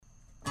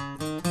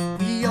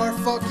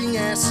fucking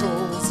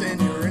assholes, and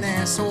you're an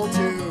asshole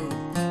too.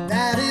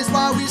 That is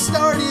why we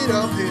started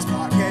up this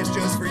podcast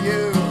just for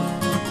you.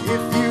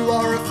 If you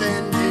are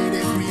offended,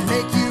 if we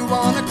make you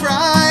wanna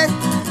cry,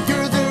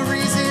 you're the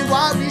reason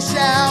why we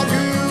shout,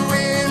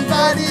 who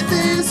invited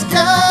this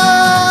guy?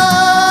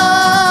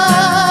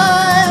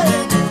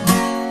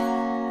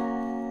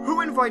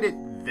 Who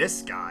invited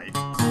this guy?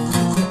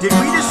 Did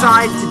we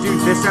decide to do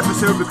this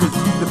episode because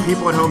the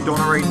people at home don't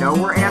already know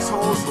we're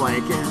assholes?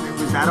 Like,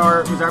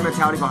 was our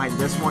mentality behind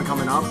this one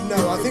coming up?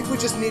 No, I think we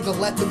just need to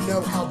let them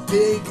know how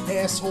big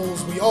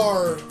assholes we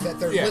are that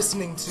they're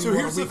listening to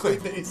on a weekly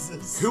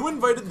basis. Who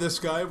invited this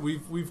guy?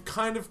 We've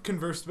kind of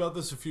conversed about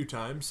this a few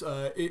times.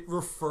 It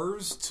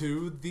refers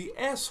to the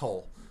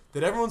asshole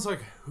that everyone's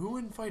like, who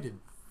invited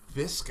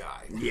this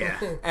guy? Yeah.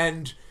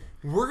 And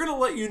we're gonna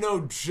let you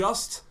know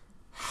just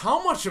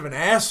how much of an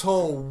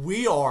asshole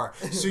we are.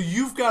 So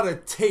you've got a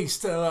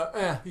taste. You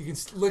can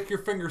lick your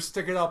finger,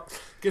 stick it up,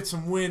 get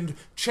some wind,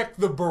 check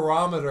the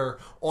barometer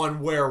on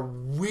where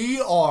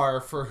we are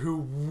for who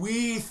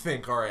we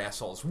think are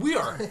assholes. We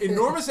are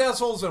enormous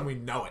assholes, and we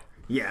know it.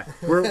 Yeah.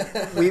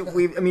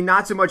 I mean,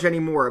 not so much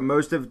anymore.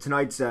 Most of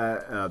tonight's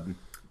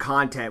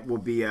content will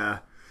be...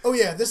 Oh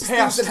yeah, this is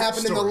things that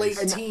happened stories.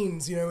 in the late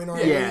teens, in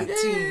our Yeah. late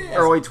teens.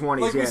 Early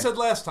 20s, Like yeah. we said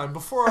last time,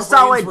 before A our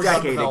solid brains were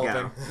decade developing.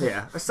 ago.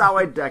 Yeah, a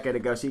solid decade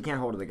ago, so you can't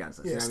hold it against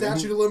us. Yeah, you know what I mean?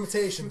 statute of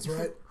limitations,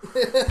 right?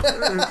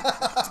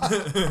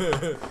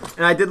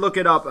 And I did look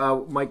it up,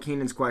 Mike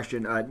Keenan's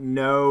question.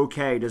 No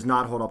K does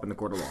not hold up in the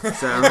court of law.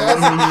 So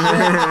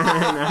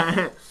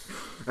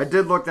I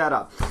did look that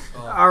up.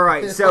 All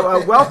right,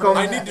 so welcome.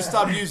 I need to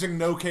stop using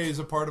no K as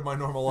a part of my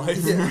normal life.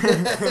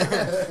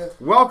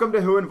 Welcome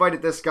to Who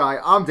Invited This Guy.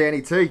 I'm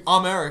Danny T.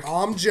 I'm Eric.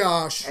 I'm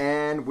Josh.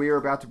 And we are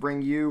about to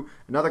bring you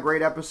another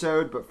great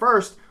episode. But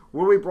first,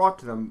 what we brought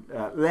to them?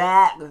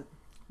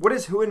 What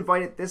is Who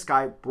Invited This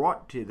Guy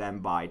brought to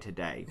them by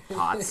today,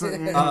 Potts?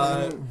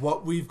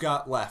 What we've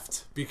got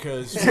left,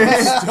 because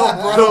we're still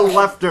The broke.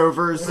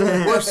 leftovers.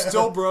 We're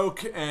still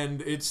broke,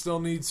 and it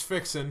still needs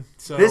fixing.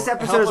 So This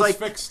episode help is us like-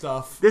 fix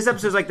stuff. This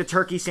episode's like the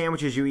turkey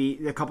sandwiches you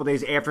eat a couple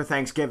days after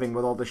Thanksgiving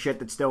with all the shit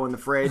that's still in the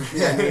fridge.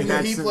 I mean, You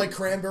that's heap like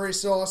cranberry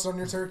sauce on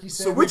your turkey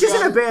sandwich. which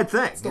isn't a bad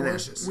thing. It's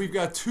delicious. We've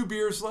got 2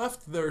 beers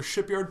left. They're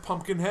Shipyard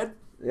Pumpkinhead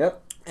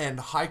Yep. and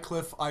High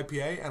Cliff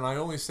IPA, and I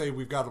only say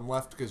we've got them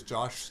left because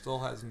Josh still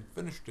hasn't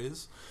finished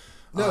his.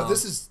 No,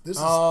 this is empty.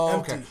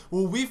 Okay.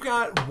 Well, we've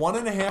got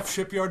 1.5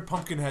 Shipyard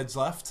Pumpkinheads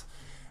left,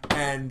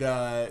 and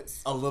a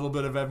little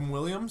bit of Evan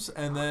Williams,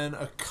 and then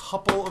a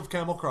couple of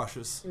Camel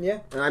Crushes. Yeah.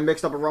 And I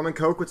mixed up a rum and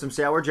coke with some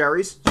sour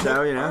jerrys. So,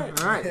 all right.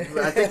 right.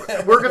 I think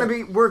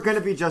we're gonna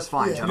be just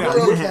fine, Yeah, gentlemen.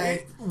 we're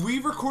okay. We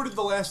recorded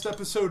the last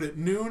episode at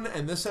noon,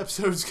 and this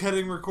episode's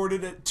getting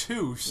recorded at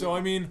 2. So,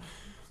 I mean,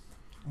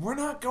 we're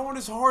not going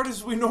as hard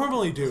as we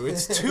normally do.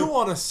 It's 2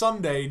 on a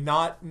Sunday,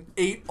 not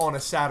 8 on a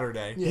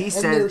Saturday. Yeah, He and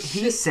says there's he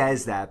shit-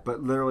 says that,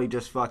 but literally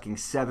just fucking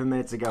 7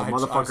 minutes ago, I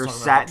was motherfucker talking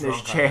sat about in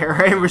his drunk chair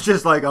and was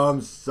just like,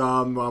 I'm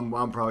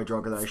probably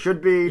drunker than I should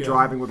be. Yeah.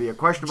 Driving would be a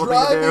questionable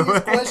Driving thing to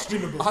is do.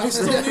 questionable. I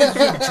still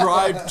need to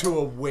drive to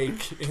a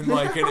wake in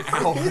like an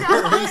hour.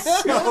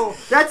 So,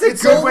 That's a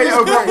It's good way to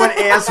always open up what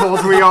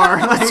assholes we are.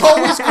 Like, It's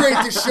always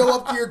great to show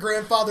up to your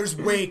grandfather's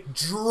wake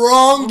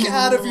drunk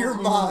out of your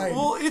mind.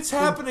 well, it's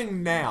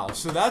happening now,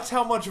 so that's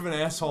how much of an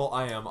asshole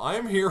I am. I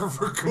am here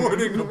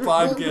recording a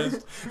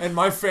podcast, and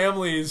my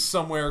family is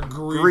somewhere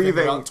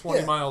grieving. About 20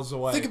 Yeah. miles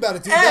away. Think about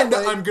it, dude. And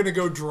That way- I'm going to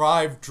go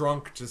drive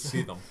drunk to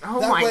see them. oh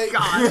That my way-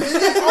 god.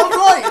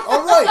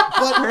 all right.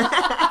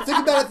 But think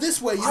about it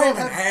this way: you I am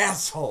don't an have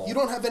asshole. you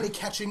don't have any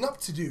catching up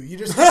to do. You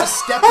just have to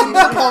step into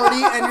the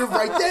party, and you're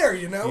right there.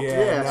 Yeah,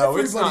 Yeah. no,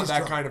 it's not Everybody's that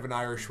drunk. kind of an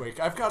Irish wake.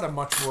 I've got a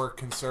much more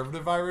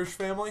conservative Irish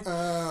family.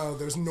 Oh,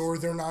 there's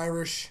Northern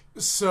Irish,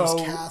 So,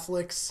 there's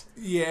Catholics.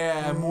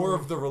 yeah, more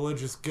of the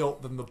religious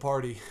guilt than the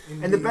party.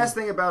 And the best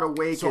thing about a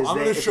wake So is I'm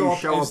that going to if you show up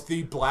show as up,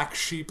 the black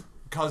sheep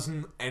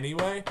cousin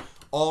anyway.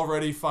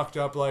 Already fucked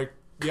up, like,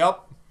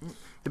 yep.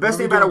 the best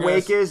thing What are about we a doing,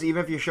 wake guys? is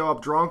even if you show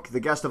up drunk, the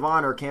guest of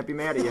honor can't be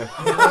mad at you.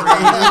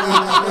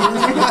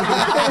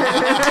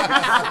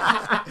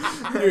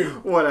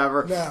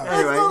 Whatever. No. That's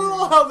Anyway, not at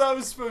all how that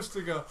was supposed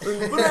to go. But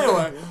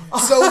anyway,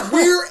 So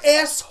we're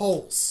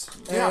assholes,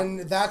 Yeah. and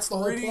that's the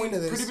whole pretty, point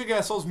of this. pretty big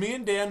assholes. Me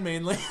and Dan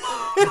mainly.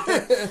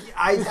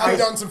 I've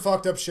done some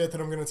fucked up shit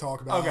that I'm going to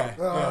talk about. Okay,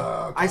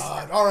 Oh, I-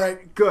 God. All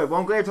right. good. Well,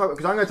 I'm glad to talk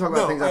because I'm going to talk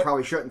about things I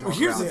probably shouldn't talk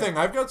Here's about. the thing.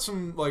 I've got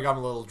some, like, I'm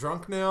a little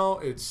drunk now.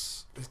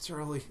 It's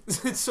early.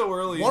 It's so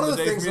early. One in of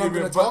the day things for that me I'm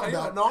going to but- talk yeah,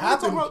 about no, I'm gonna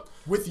talk happened about-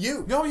 with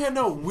you.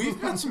 No, we've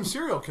got some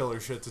serial killer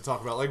shit to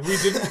talk about. Like, we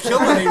didn't kill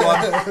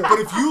anyone, but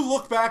if you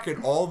look back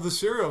at all the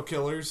serial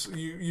killers,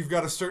 you've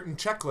got a certain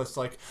checklist.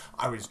 Like,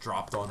 I was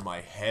dropped on my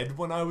head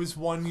when I was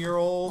 1 year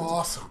old.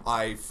 Awesome.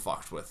 I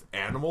fucked with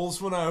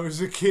animals when I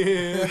was a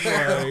kid.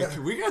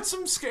 Like, we got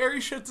some scary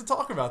shit to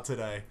talk about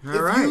today. All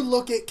If right. you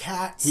look at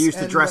cats, He used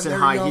to and dress when in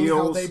they're high young, how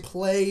heels. they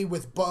play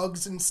with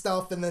bugs and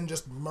stuff, and then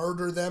just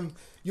murder them,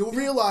 you'll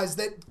realize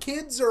that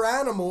kids are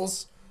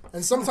animals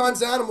And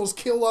sometimes animals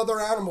kill other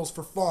animals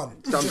for fun.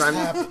 It just Sometimes.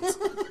 happens.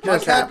 My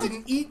cat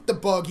didn't eat the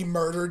bug he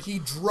murdered. He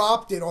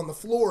dropped it on the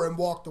floor and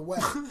walked away.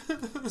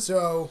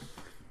 So,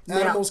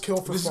 animals kill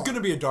for This fun. is going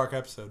to be a dark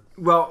episode.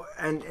 Well,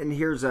 and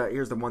here's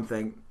the one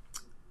thing.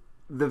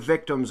 The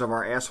victims of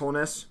our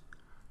assholeness,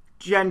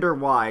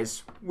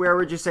 gender-wise, where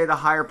would you say the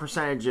higher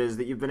percentages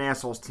that you've been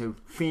assholes to,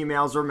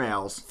 females or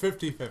males?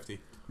 50-50.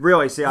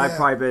 Really? See, I've Yeah.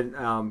 probably been,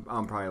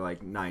 I'm probably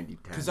like 90-10.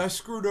 Because I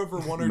screwed over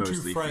one or two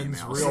Mostly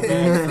friends females. real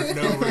bad for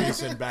no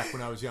reason back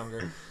when I was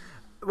younger.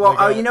 Well,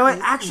 Like, you know what?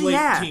 Actually, late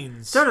yeah.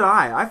 teens. So did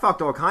I. I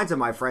fucked all kinds of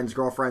my friends'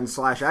 girlfriends /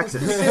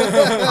 exes.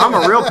 I'm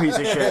a real piece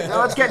of shit. Now,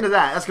 let's get into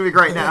that. That's going to be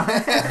great now.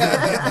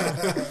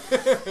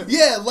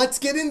 Yeah, let's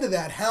get into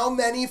that. How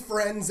many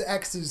friends'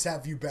 exes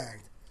have you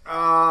banged?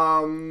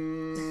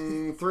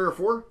 3 or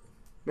 4?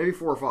 Maybe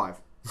 4 or 5.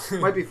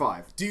 Might be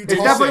 5. Do you It's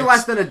talk- definitely 6.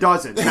 less than a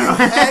dozen. No,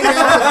 Hang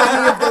out with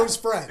any of those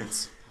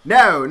friends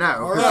no. All Yeah,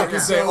 right.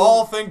 because So- they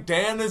all think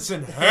Dan is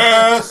an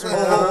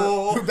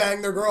asshole. who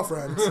bang their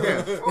girlfriends. What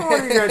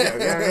are you gonna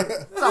do?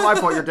 It's not my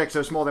fault your dick's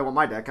so small they want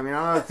my dick. I mean, I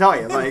don't know what to tell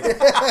you.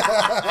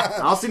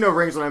 Like, I'll see no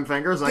rings on them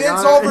fingers. Like,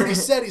 Dan's already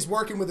said he's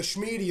working with a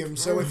schmedium,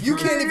 so if you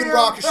can't even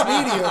rock a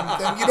schmedium,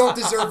 then you don't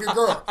deserve your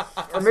girl.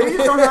 Or maybe you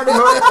just don't have the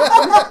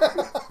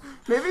motion.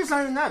 Maybe it's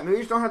not even that. Maybe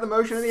you just don't have the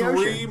motion in the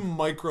 3 ocean.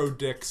 micro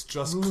dicks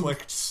just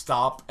clicked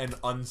stop and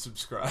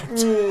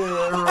unsubscribed.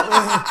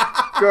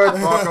 Good,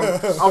 fuck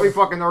 'em. I'll be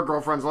fucking their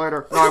girlfriends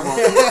later. No, I won't.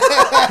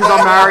 Because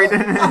I'm married.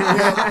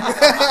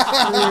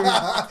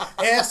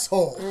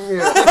 Asshole.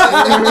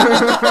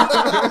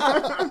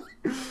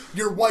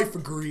 Your wife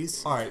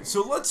agrees. All right,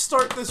 so let's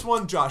start this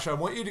one, Josh. I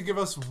want you to give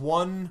us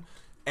one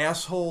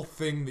asshole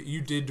thing that you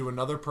did to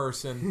another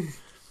person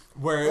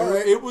where All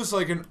right. it was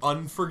like an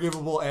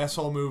unforgivable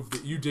asshole move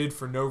that you did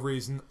for no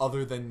reason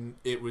other than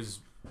it was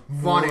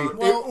more- Funny.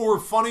 Well-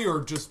 funny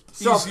or just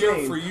easier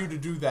Self-gain. for you to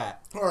do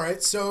that. All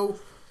right, so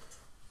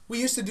we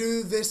used to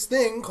do this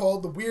thing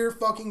called the Weird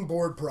Fucking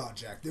Board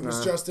Project. It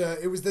was just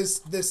it was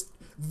this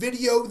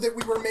video that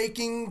we were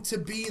making to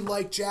be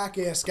like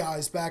jackass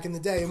guys back in the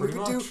day, and we Pretty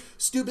would do much.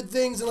 stupid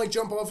things and like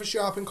jump off of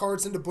shopping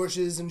carts into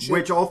bushes and shit.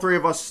 Which all 3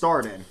 of us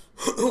starred in.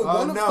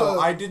 One of No,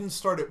 the- I didn't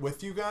start it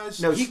with you guys.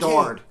 No, He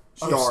starred. came.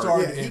 Oh, Starred.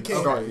 starred Yeah, he in. came.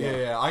 Okay, Starred, yeah,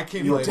 yeah. I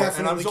came You later, and I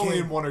definitely was only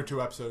came. in 1 or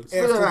 2 episodes.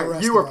 After Yeah, the right.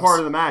 rest You were of part us.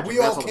 of the magic. We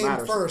That's all what came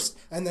matters. first,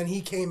 and then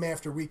he came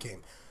after we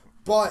came.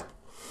 But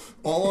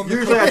All on the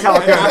Usually cookie. that's how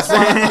it And goes.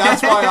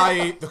 that's why I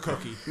ate the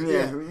cookie.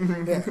 Yeah.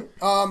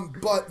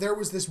 but there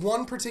was this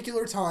one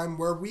particular time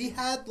where we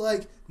had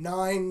like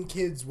 9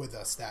 kids with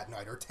us that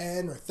night, or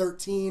 10 or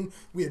 13.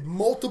 We had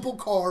multiple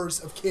cars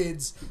of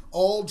kids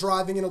all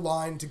driving in a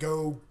line to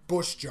go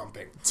bush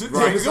jumping. To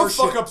That was go our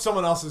fuck shit. up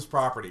someone else's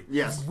property.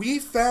 Yes. We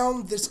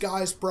found this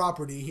guy's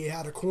property. He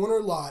had a corner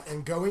lot,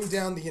 and going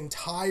down the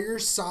entire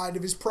side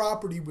of his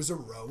property was a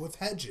row of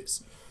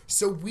hedges.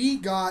 So we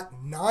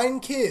got 9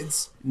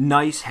 kids.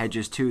 Nice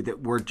hedges too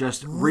that were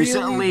just Really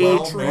recently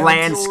well trained.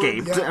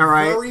 landscaped. Yeah, all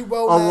right, very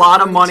well a lot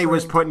of managed money and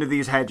was trained. put into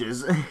these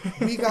hedges.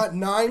 We got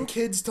 9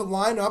 kids to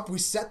line up. We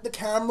set the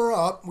camera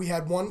up. We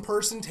had 1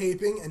 person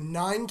taping and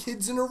 9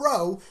 kids in a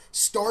row,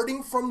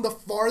 starting from the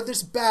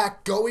farthest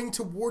back, going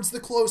towards the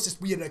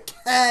closest. We had a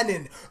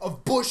cannon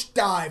of bush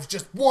dives,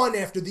 just one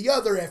after the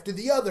other after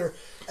the other.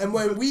 And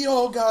when we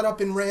all got up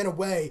and ran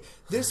away,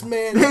 this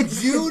man had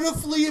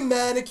beautifully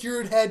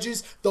manicured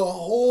hedges. The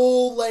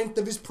whole length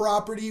of his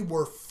property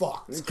were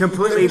fucked.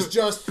 Completely There was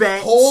just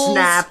bent, holes,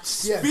 snapped.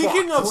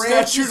 Speaking of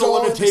branches statute of all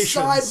over the limitations.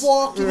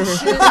 sidewalk and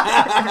shit.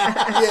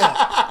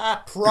 Yeah,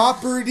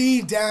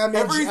 property damage.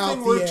 out Everything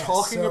the we're ass,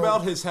 talking so-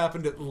 about has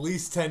happened at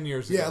least 10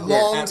 years ago. Yeah,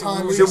 long At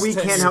time least ago. So we 10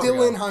 can't years help- Still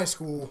ago. in high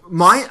school.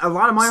 A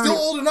lot of mine, Still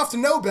aren't, old enough to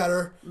know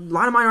better. a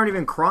lot of mine aren't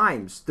even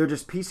crimes. They're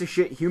just piece of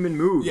shit human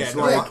moves. Yeah,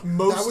 no, like, that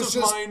most was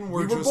of just- mine we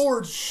were were just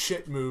bored.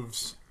 shit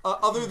moves.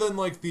 Other than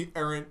like the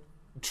errant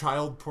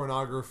child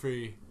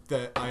pornography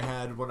that I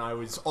had when I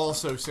was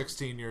also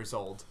 16 years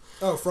old.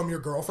 Oh, from your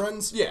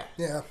girlfriends? Yeah.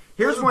 Yeah.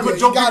 Here's one But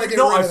that you gotta get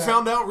no, rid I of that.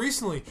 found out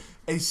recently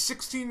a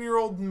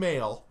 16-year-old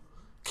male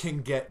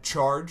can get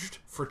charged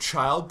for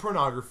child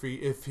pornography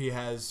if he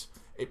has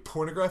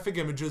pornographic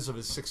images of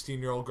his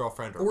 16-year-old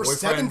girlfriend or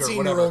boyfriend or 17-year-old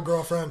whatever.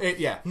 girlfriend.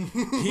 Yeah,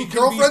 he can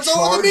Girlfriend's be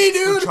older than me,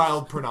 charged for dude.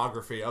 child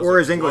pornography. I was Or like,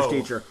 his English whoa.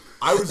 teacher.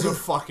 I was a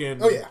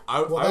fucking. Oh, yeah.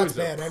 I Well, I that's was a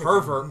bad anyway.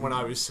 pervert when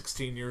I was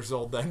 16 years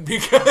old then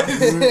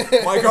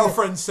because my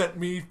girlfriend sent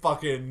me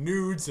fucking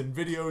nudes and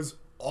videos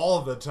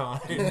all the time.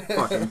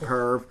 fucking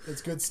perv.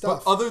 It's good But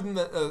stuff. other than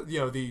the,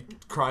 the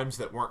crimes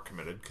that weren't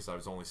committed, because I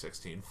was only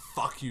 16,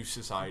 fuck you,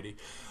 society.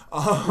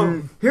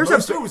 Here's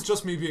Most a of it was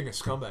just me being a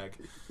scumbag.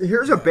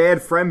 Here's a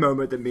bad friend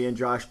moment that me and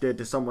Josh did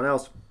to someone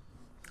else.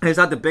 And it's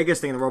not the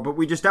biggest thing in the world, but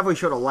we just definitely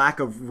showed a lack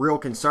of real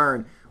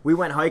concern. We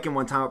went hiking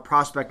one time at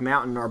Prospect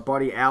Mountain. Our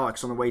buddy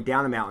Alex, on the way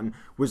down the mountain,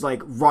 was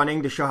like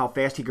running to show how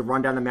fast he could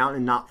run down the mountain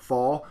and not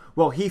fall.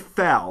 Well, he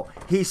fell.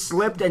 He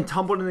slipped and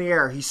tumbled in the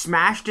air. He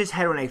smashed his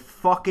head on a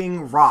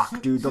fucking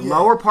rock, dude. The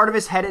lower part of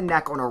his head and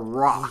neck on a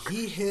rock.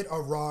 He hit a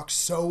rock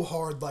so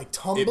hard, like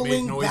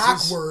tumbling noises?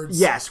 backwards.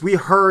 Yes, we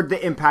heard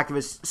the impact of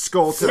his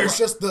skull. There's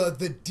just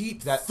the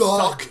deep That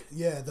thud. thunk.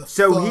 Yeah, the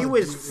So thud, he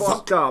was dude.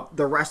 fucked up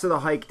the rest of the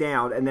hike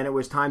down, and then it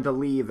was time to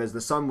leave as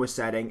the sun was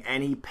setting,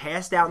 and he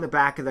passed out in the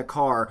back of the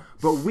car,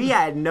 but we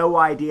had no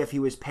idea if he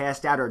was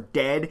passed out or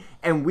dead,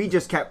 and we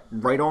just kept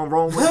right on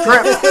rolling with the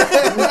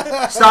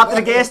trip. Stopped at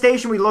a gas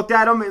station, we looked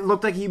at him, it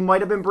looked like he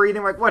might have been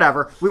breathing, like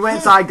whatever. We went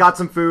inside, got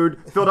some food,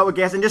 filled up with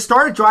gas, and just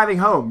started driving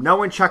home. No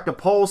one checked a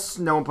pulse,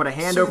 no one put a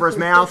hand over his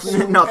mouth,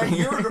 nothing. And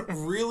you're at a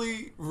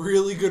really,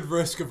 really good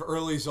risk of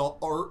early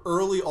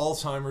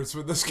Alzheimer's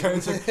with this kind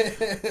of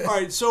thing. All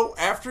right, so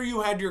after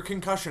you had your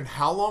concussion,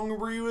 how long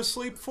were you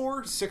asleep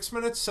for? 6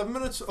 minutes, 7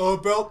 minutes?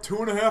 About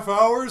 2.5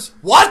 hours?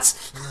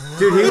 What?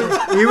 Dude,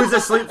 he was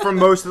asleep for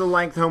most of the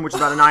length home, which is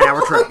about a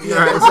 9-hour trip.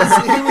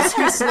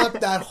 He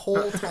slept that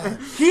whole time.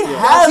 He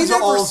has He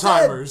never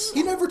Alzheimer's. said-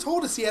 he never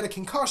told us he had a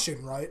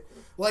concussion, right?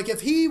 Like,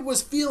 if he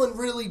was feeling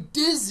really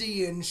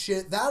dizzy and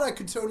shit, that I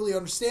could totally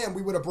understand.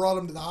 We would have brought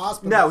him to the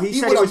hospital. No, he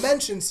said would he have was-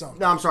 mentioned something.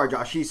 No, I'm sorry,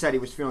 Josh. He said he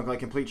was feeling like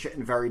complete shit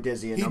and very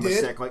dizzy and He I was did?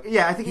 sick. Like,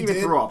 yeah, I think he even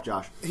did? threw up,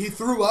 Josh. He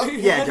threw up.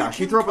 He Yeah, had a Josh.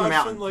 He threw up on the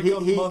concussion mountain.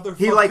 like a he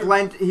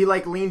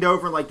motherfucker. leaned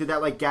over and like did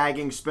that like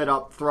gagging, spit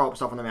up, throw up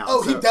stuff on the mountain.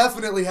 Oh, he So-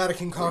 definitely had a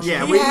concussion.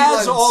 Yeah, He we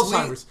has let him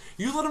Alzheimer's. sleep.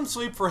 You let him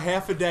sleep for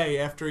half a day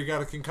after he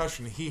got a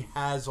concussion. He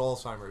has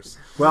Alzheimer's.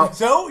 Well-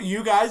 so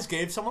you guys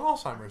gave someone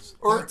Alzheimer's,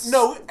 or That's-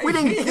 no? We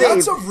didn't he- give-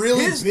 That's a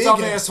really His big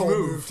dumbass asshole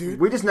move. move, dude.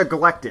 We just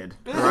neglected,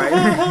 right?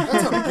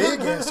 That's a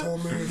big asshole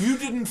move. You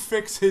didn't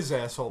fix his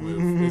asshole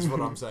move, is what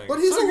I'm saying. But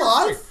he's So you're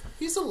alive. free.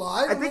 He's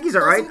alive. I think It he's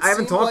all right. doesn't I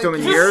haven't seem talked to him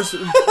in like- years.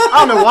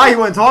 I don't know why he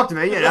wouldn't talk to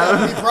me. You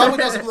know. He probably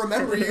doesn't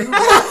remember you.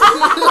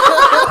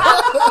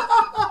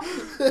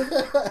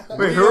 Wait,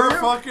 We who are are you?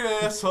 fucking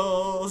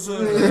assholes.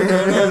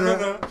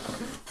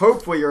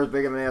 Hopefully you're as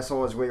big of an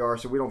asshole as we are,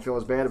 so we don't feel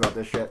as bad about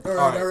this shit. All right,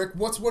 All right. Eric,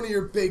 what's one of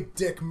your big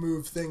dick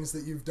move things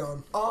that you've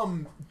done?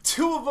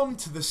 Two of them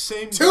to the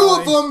same Two guy.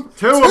 of them.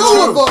 Two of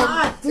of them.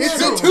 them.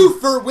 It's a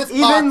twofer with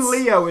Even pots.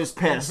 Leo is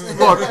pissed.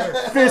 Look,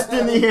 fist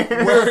in the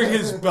air. Wearing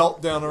his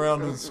belt down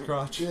around his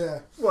crotch. Yeah.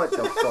 What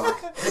the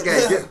fuck?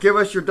 Okay, give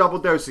us your double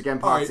dose again,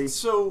 All Potsy. right,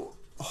 so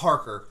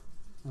Harker,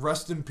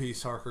 rest in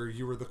peace, Harker.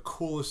 You were the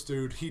coolest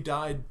dude. He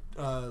died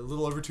a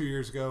little over 2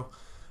 years ago.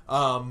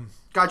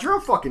 God, you're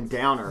a fucking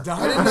downer.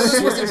 I didn't know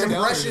this was Serious an downer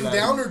impression today.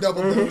 downer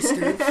double dose,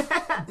 dude.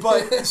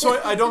 But so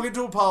I don't get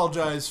to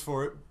apologize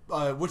for it,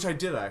 which I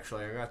did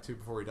actually. I got to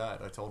before he died.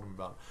 I told him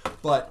about it.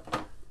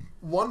 But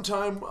one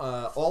time,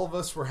 all of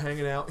us were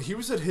hanging out. He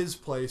was at his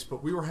place,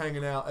 but we were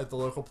hanging out at the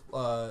local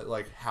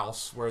like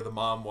house where the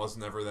mom was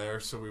never there,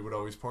 so we would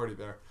always party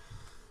there.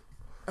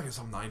 I guess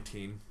I'm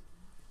 19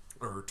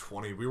 or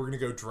 20. We were gonna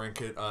go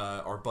drink at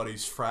our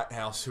buddy's frat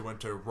house who went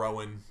to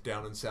Rowan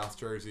down in South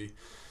Jersey.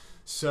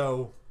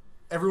 So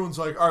everyone's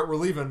like, "All right, we're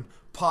leaving.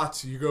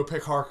 Potts, you go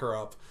pick Harker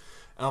up."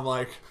 And I'm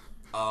like,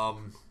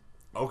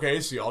 okay,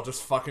 so y'all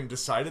just fucking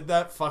decided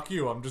that? Fuck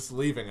you, I'm just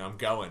leaving, I'm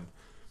going.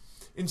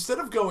 Instead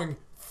of going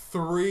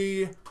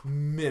 3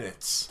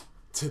 minutes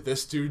to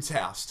this dude's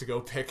house to go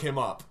pick him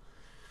up,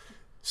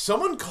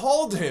 someone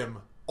called him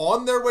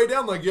on their way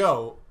down, like,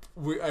 yo,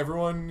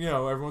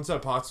 everyone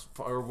said Potts,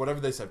 or whatever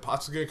they said,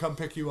 Potts is gonna come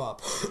pick you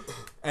up.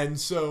 And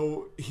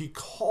so he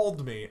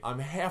called me. I'm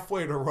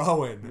halfway to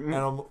Rowan,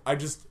 and I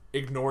just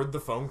ignored the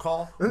phone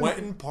call, went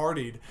and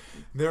partied.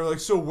 They were like,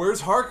 so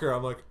where's Harker?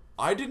 I'm like,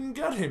 I didn't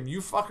get him. You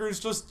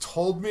fuckers just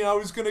told me I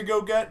was gonna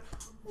go get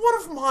one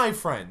of my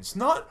friends,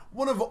 not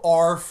one of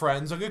our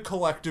friends, like a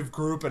collective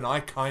group, and I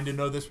kind of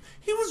know this.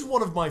 He was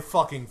one of my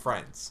fucking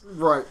friends.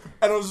 Right.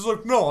 And I was just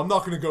like, no, I'm not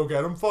going to go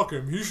get him. Fuck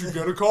him. He should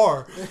get a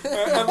car.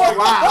 And like,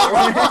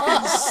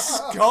 wow.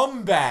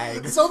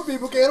 Scumbag. Some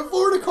people can't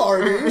afford a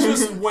car, dude.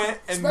 Just went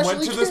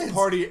Especially to this kids.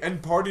 party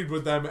and partied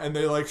with them, and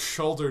they like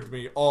shouldered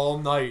me all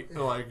night.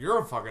 They're like, you're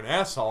a fucking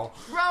asshole.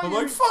 I'm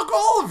like, fuck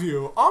all of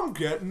you. I'm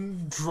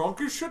getting drunk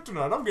as shit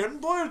tonight. I'm getting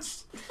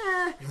blitzed.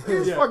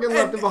 He's Yeah. fucking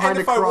left him behind and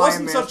a if I cry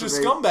wasn't and such a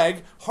masturbate.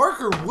 scumbag,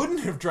 Harker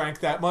wouldn't have drank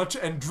that much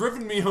and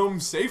driven me home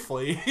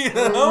safely. You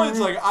know, it's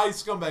like I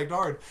scumbagged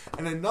hard.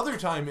 And another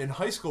time in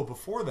high school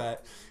before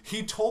that,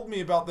 he told me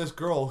about this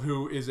girl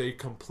who is a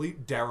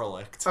complete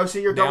derelict. Oh, so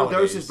your double dose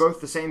nowadays. is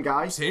both the same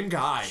guy? Same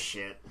guy.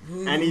 Shit.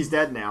 And he's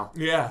dead now.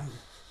 Yeah.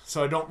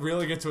 So I don't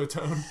really get to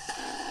atone.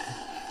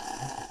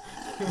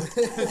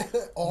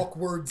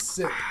 Awkward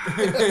sip.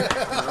 He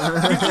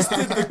just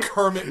did the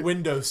Kermit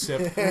window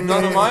sip.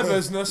 None of my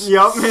business.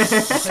 Yup.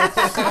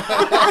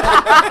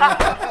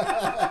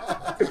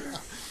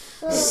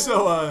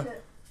 So,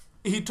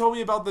 he told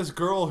me about this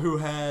girl who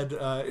had,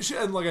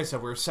 and like I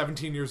said, we're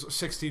 16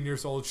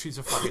 years old. She's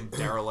a fucking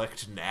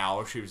derelict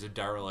now. She was a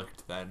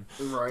derelict then.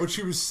 Right. But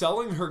she was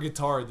selling her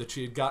guitar that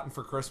she had gotten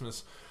for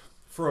Christmas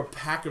for a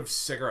pack of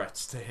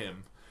cigarettes to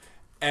him.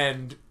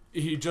 And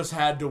he just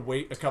had to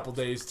wait a couple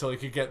days till he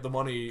could get the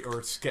money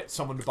or get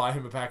someone to buy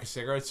him a pack of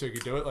cigarettes so he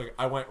could do it. Like,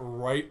 I went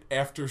right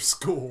after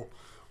school,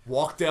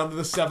 walked down to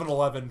the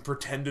 7-Eleven,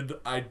 pretended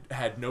I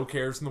had no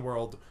cares in the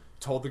world,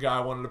 told the guy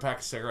I wanted a pack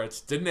of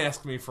cigarettes, didn't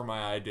ask me for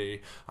my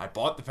ID. I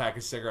bought the pack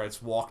of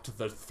cigarettes, walked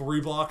the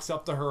 3 blocks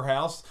up to her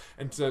house,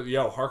 and said,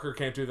 yo, Harker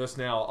can't do this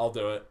now, I'll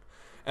do it.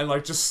 And,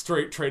 like, just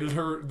straight traded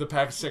her the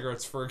pack of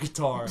cigarettes for a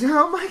guitar.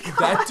 Oh, my God.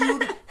 That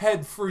dude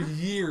had, for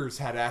years,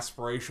 had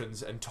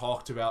aspirations and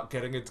talked about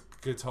getting a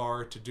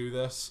guitar to do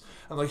this.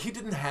 And, like, he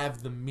didn't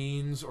have the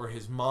means, or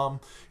his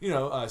mom,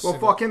 Well,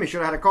 fuck him. He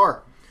should have had a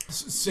car.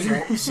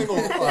 Single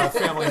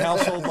family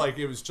household. Like,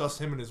 it was just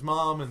him and his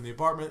mom in the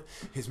apartment.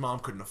 His mom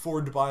couldn't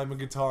afford to buy him a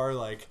guitar.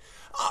 Like,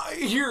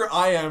 here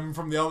I am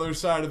from the other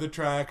side of the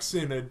tracks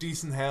in a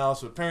decent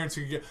house with parents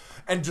who could get...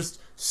 And just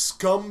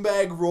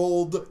scumbag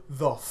rolled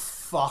the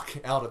fuck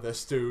out of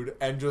this dude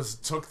and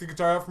just took the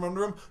guitar out from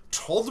under him,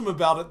 told him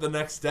about it the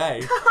next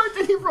day.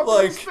 Did he rub it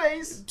in his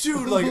face?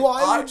 Dude, like,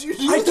 why would you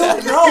do I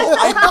that? don't know.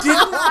 I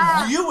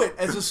didn't view it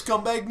as a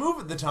scumbag move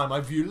at the time.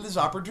 I viewed it as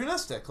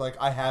opportunistic. Like,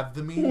 I have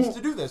the means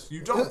to do this. You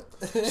don't.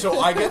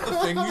 So I get the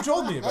thing you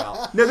told me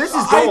about. No, this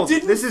is gold. I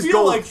didn't This is feel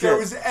gold like there shit.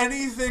 was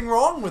anything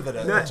wrong with it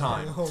at the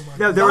time. Oh my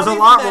No, there was a Not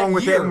lot even that wrong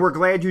with year. it, and we're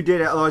glad you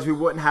did it. Otherwise, we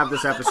wouldn't have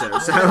this episode.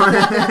 So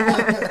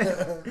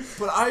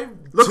But I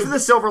look for the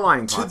silver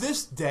lining. to Pots.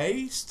 this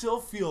day still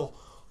feel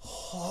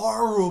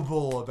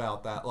horrible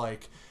about that.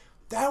 Like,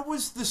 that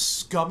was the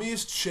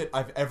scummiest shit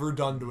I've ever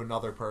done to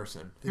another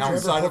person you ever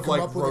outside hook of him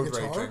like up with a road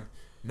guitar? raging.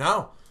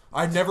 No,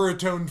 I never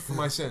atoned for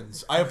my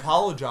sins. I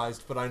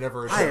apologized, but I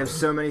never I atoned. have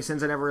so many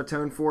sins I never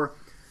atoned for.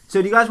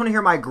 So, do you guys want to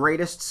hear my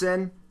greatest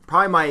sin?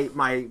 Probably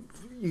my.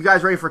 You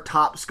guys ready for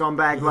top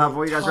scumbag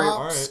level? You guys ready?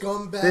 Top right.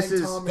 scumbag This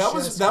is-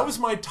 Thomas That was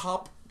my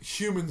top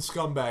human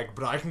scumbag,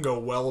 but I can go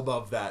well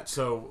above that.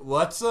 So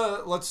let's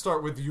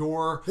start with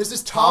your This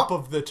is top top-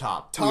 of the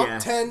top. Top Yeah.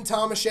 10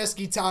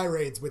 Tomaszewski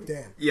tirades with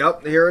Dan.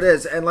 Yep, here it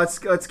is, and let's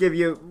give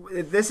you.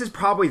 This is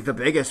probably the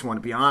biggest one,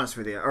 to be honest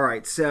with you. All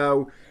right,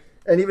 so,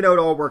 and even though it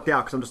all worked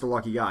out because I'm just a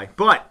lucky guy,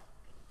 but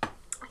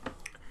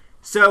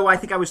so I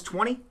think I was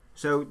 20,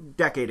 so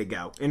decade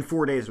ago. In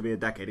 4 days will be a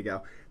decade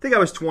ago. I think I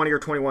was 20 or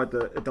 21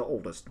 at the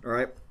oldest. All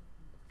right.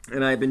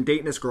 And I had been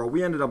dating this girl.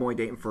 We ended up only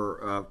dating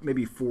for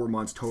maybe 4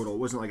 months total. It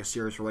wasn't like a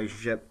serious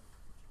relationship.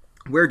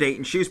 We're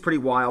dating. She was pretty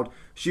wild.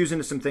 She was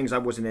into some things I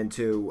wasn't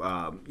into.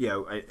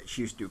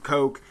 She used to do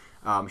coke.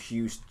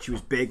 She was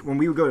big. When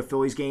we would go to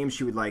Phillies games,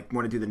 she would like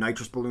want to do the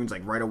nitrous balloons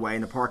like right away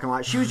in the parking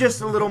lot. She was just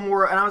a little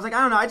more, and I was like,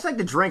 I don't know. I just like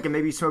to drink and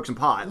maybe smoke some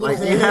pot. Like,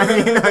 you know what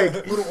I mean?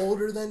 Like, A little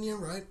older than you,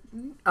 right?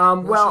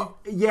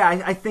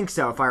 yeah, I think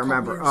so if I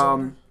remember. years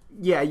older.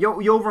 Yeah,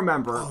 you'll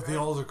remember. Oh, the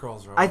older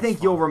girls are. I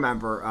think you'll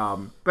remember.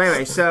 But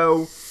anyway,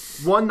 so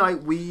one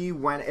night we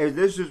went.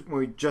 This was when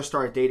we just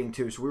started dating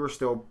too, so we were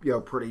still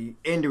pretty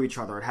into each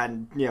other. It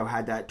hadn't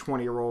had that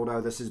 20-year-old.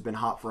 Oh, this has been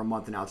hot for a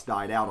month and now it's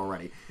died out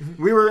already.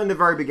 We were in the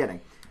very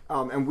beginning,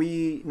 and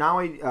we not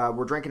only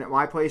were drinking at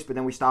my place, but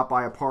then we stopped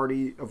by a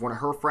party of one of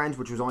her friends,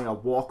 which was only a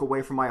walk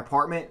away from my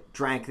apartment.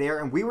 Drank there,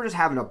 and we were just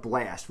having a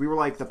blast. We were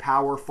like the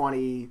power,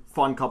 funny,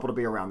 fun couple to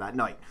be around that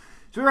night.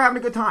 So we were having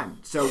a good time.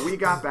 So we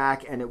got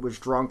back, and it was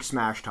drunk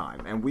smash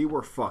time. And we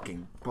were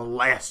fucking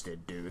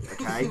blasted, dude,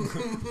 okay?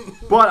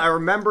 But I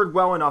remembered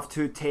well enough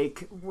to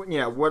take,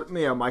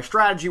 my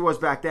strategy was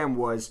back then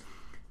was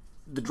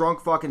the drunk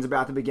fucking's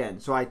about to begin.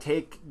 So I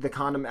take the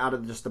condom out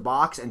of just the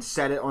box and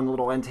set it on the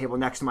little end table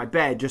next to my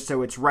bed just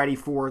so it's ready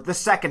for the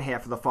second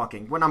half of the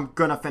fucking when I'm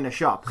gonna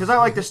finish up. Because I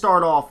like to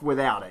start off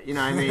without it, you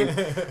know what I mean?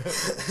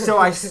 So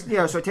I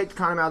take the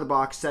condom out of the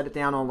box, set it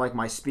down on like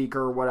my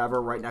speaker or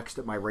whatever, right next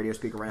to my radio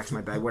speaker, right next to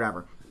my bed,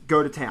 whatever.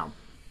 Go to town.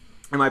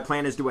 And my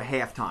plan is do a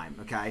halftime,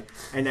 okay?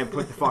 And then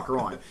put the fucker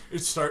on.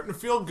 It's starting to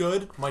feel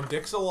good. My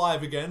dick's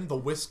alive again. The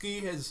whiskey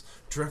has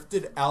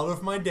drifted out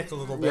of my dick a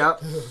little bit.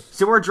 Yep.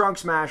 So we're drunk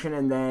smashing,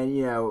 and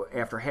then,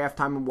 after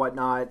halftime and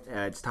whatnot,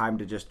 it's time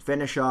to just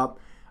finish up.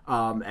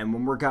 And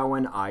when we're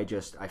going, I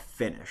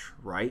finish,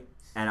 right?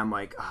 And I'm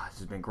like, this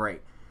has been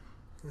great.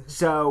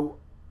 So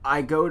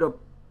I go to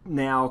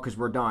now, because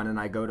we're done, and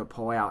I go to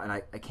pull out, and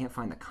I can't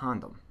find the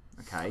condom,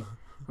 okay?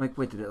 I'm like,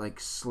 wait, did it like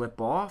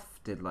slip off?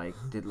 Did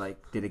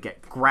it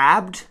get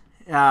grabbed?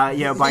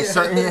 By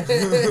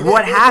certain.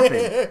 What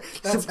happened?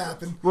 That's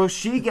happened. Well,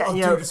 she get Oh,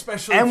 you know, dude,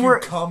 especially and if we're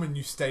you come and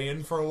you stay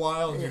in for a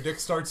while and your dick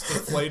starts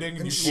deflating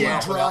and you she pull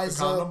out without the dries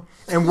condom. up.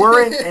 and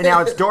we're in, and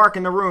now it's dark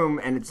in the room,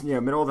 and it's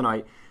middle of the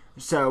night.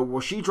 So,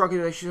 well, she drunk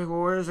it. She's like,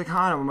 well, where's the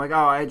condom? I'm like,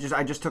 oh, I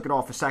just took it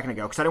off a second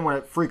ago because I didn't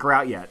want to freak her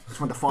out yet. I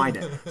just wanted to find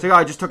it. So,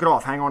 I just took it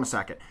off. Hang on a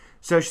second.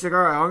 So she's like,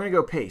 all right, I'm gonna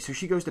go pee. So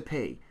she goes to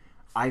pee.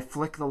 I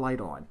flick the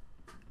light on.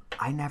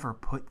 I never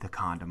put the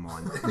condom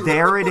on.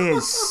 There it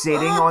is,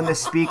 sitting on the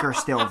speaker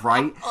still,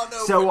 right?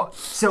 So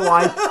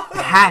I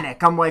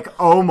panic. I'm like,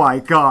 oh my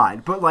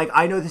God. But like,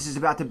 I know this is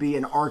about to be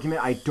an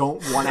argument I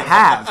don't want to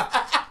have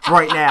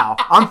right now.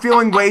 I'm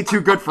feeling way too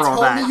good for all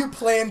Tell that. me you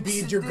plan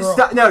B'd your girl.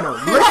 No,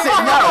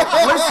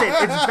 listen,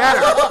 it's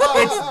better.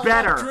 It's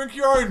better. Drink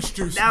your orange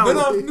juice.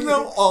 No.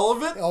 No, all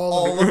of it.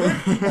 All of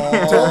it.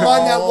 Don't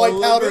mind that white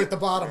powder at the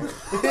bottom.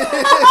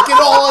 Get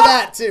all of that.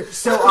 that too.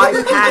 So I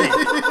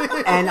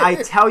panic, and I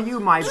tell you,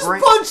 my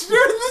brain. Punch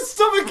her in the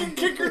stomach and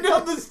kick her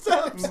down the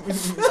steps.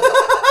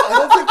 I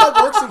don't think that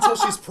works until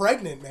she's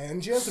pregnant,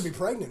 man. She has to be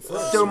pregnant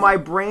first. So my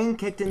brain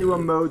kicked into a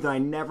mode that I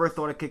never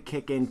thought it could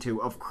kick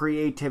into of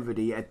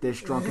creativity at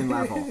this drunken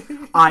level.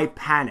 I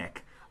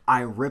panic.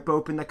 I rip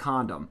open the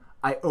condom.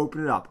 I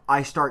open it up.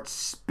 I start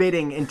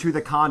spitting into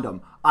the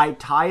condom. I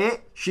tie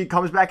it. She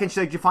comes back and she's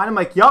like, "Did you find it?" I'm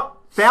like,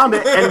 "Yup, found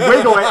it," and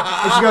wiggle it.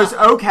 And she goes,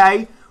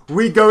 "Okay."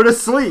 We go to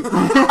sleep. The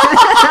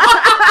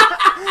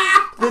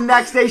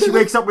next day, she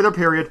wakes up with her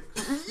period.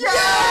 Yeah,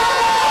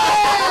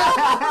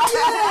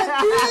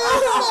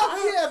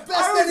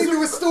 best ending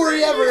to a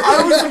story ever.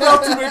 I was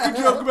about to make a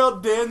joke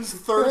about Dan's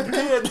third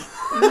kid.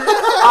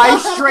 I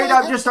straight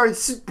up just started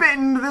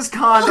spitting into this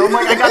condom. I'm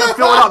like, I gotta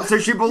fill it up, so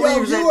she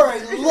believes you it. are a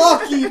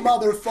lucky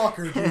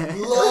motherfucker, dude.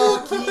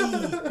 Lucky.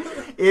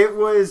 It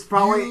was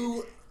probably...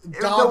 You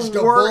dodged a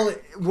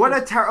bullet. What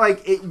a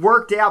it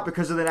worked out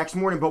because of the next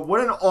morning, but what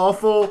an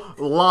awful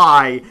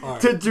lie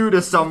to do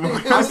to someone.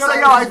 I was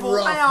like, I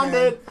found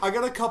it. I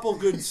got a couple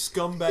good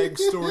scumbag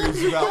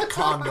stories about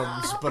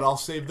condoms, but I'll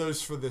save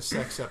those for the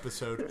sex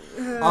episode.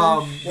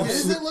 Why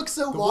does it look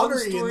so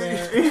watery in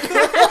there?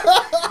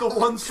 The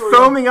one story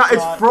Foaming up.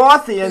 It's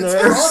frothy in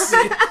there. There's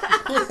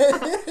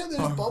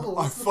bubbles.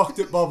 I fucked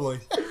it bubbly.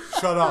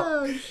 Shut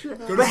up.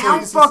 But how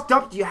fucked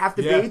up do you have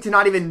to be to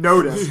not even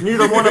notice?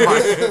 Neither one of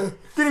us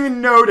didn't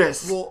even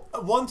notice. Well,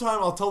 one time,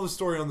 I'll tell the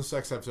story on the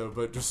sex episode,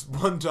 but just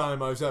one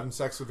time I was having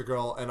sex with a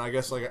girl, and I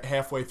guess like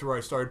halfway through I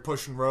started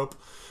pushing rope,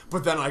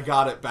 but then I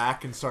got it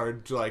back and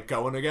started like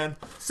going again.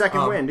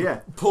 Second wind,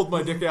 yeah. Pulled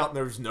my dick out and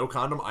there was no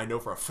condom. I know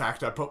for a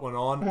fact I put one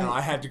on, and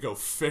I had to go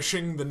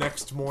fishing the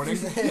next morning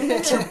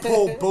to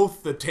pull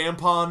both the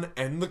tampon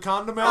and the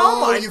condom out.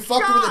 Oh, you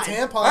fucked her with a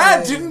tampon.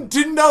 I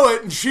didn't know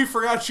it, and she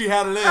forgot she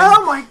had it in.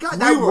 Oh my god,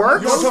 that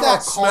works? You know that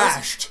about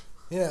smashed.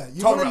 Yeah,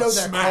 you Talk want to know about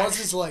that smash.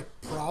 causes like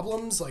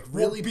problems, like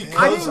really bad.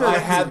 Because know I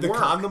that had could the work.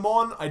 condom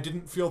on, I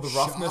didn't feel the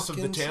roughness Shock of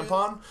the and shit?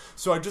 tampon,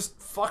 so I just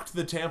fucked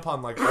the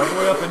tampon like all the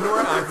way up into her.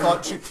 And I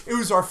thought it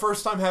was our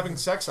first time having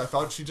sex. I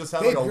thought she just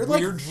had Babe, like a you're like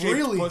weird shaped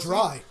really pussy.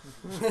 dry.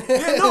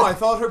 Yeah, no, I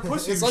thought her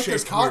pussy It's was like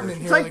there's shaped cotton weird.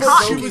 in here. It's like like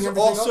cotton. She soaking was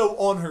everything also up.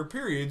 on her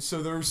period,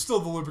 so there was still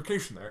the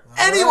lubrication there.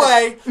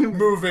 Anyway,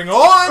 moving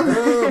on.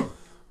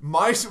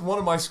 One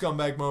of my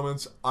scumbag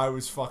moments, I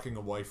was fucking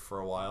a wife for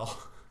a while.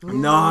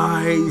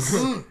 Nice.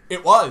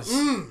 It was.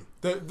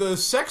 The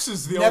sex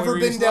is the Never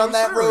only been reason I down was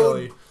that there, road.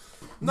 really.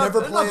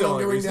 Never Not plan the on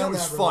only going reason. down It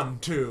was that fun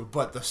too,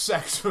 but the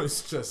sex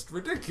was just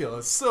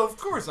ridiculous. So of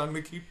course I'm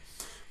gonna keep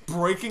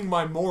breaking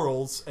my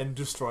morals and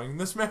destroying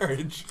this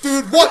marriage.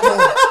 Dude, what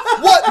morals?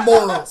 What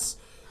morals?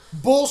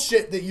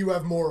 Bullshit that you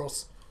have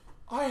morals.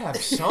 I have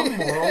some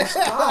morals.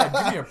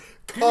 God, give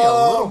me a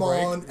little Come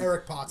break. on,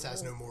 Eric Potts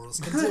has no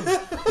morals. Continue.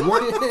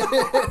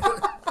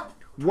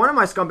 One of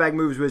my scumbag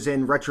moves was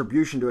in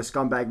retribution to a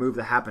scumbag move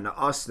that happened to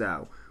us,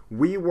 though.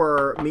 Me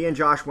and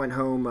Josh went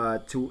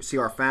home to see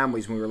our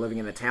families when we were living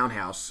in a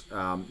townhouse.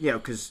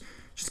 Because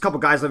just a couple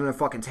guys living in a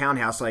fucking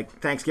townhouse, like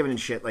Thanksgiving and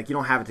shit, like you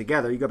don't have it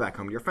together. You go back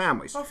home to your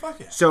families. Oh, fuck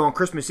yeah. So on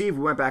Christmas Eve,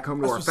 we went back home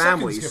to That's our what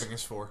families. Thanksgiving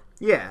is for.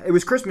 Yeah, it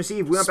was Christmas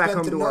Eve. We went back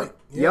home the to night. our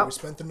Yeah, we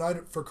spent the night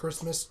for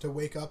Christmas to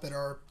wake up at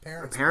our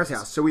parents' place.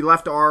 house. So we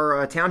left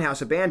our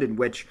townhouse abandoned,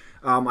 which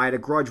I had a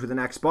grudge with an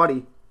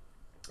ex-buddy,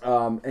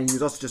 and he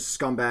was also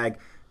just a scumbag,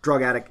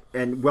 drug addict,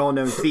 and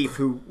well-known thief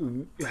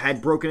who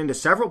had broken into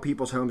several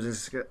people's homes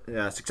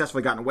and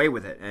successfully gotten away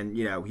with it. And,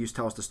 he used to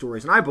tell us the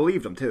stories, and I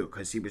believed him, too,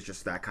 because he was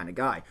just that kind of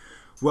guy.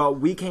 Well,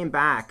 we came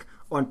back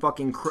on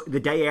fucking the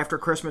day after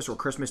Christmas or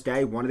Christmas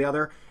Day, one or the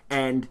other,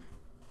 and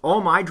all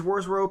my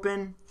drawers were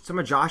open, some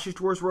of Josh's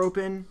drawers were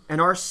open,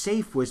 and our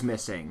safe was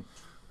missing,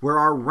 where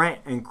our rent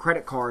and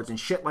credit cards and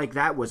shit like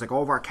that was, like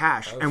all of our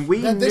cash. And we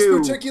That this knew...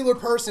 particular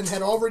person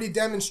had already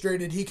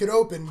demonstrated he could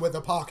open with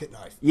a pocket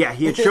knife. Yeah,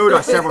 he had showed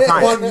us several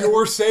times. On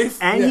your safe?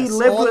 And he Yes,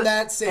 lived on with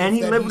that safe and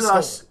he that lived he with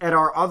us stole. at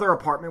our other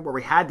apartment where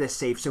we had this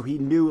safe, so he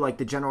knew like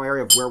the general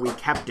area of where we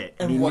kept it.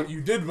 And he what knew,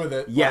 you did with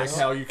it. yes,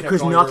 Like how you kept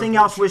because all your nothing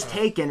else was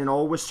information. taken and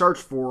all was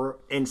searched for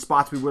in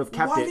spots we would have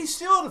kept Why it. did he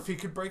steal it if he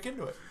could break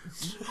into it?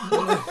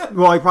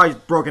 Well, he probably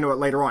broke into it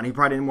later on. He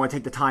probably didn't want to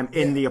take the time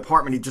in the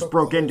apartment he just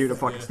broke into to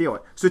fucking steal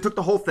it. So he took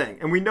the whole thing.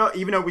 And we know,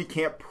 even though we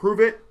can't prove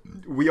it,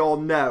 we all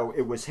know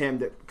it was him,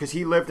 that because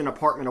he lived an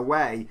apartment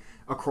away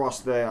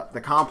across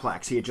the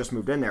complex. He had just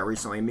moved in there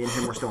recently, and me and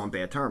him were still on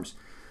bad terms.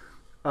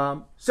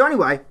 So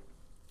anyway,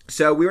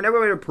 so we were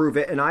never able to prove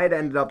it, and I had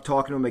ended up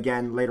talking to him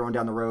again later on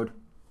down the road.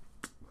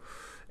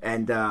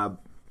 And,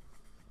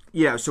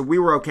 so we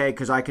were okay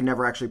because I could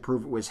never actually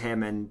prove it was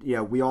him. And,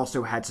 we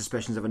also had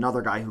suspicions of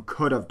another guy who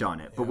could have done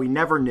it, but we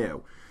never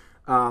knew.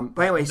 But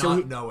anyway, so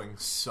Not knowing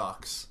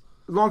sucks.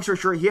 long story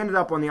short, he ended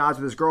up on the odds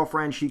with his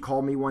girlfriend. She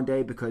called me one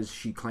day because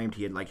she claimed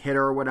he had like hit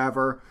her or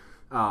whatever.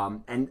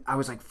 And I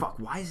was like, fuck,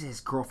 why is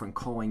his girlfriend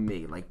calling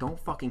me? Like, don't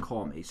fucking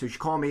call me. So she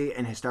called me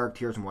in hysteric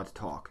tears and wanted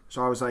to talk.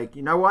 So I was like,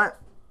 you know what?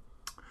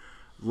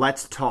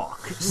 let's talk.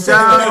 So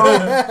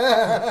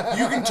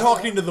You can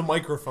talk into the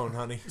microphone,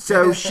 honey.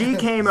 So she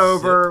came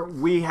over,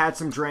 we had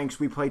some drinks,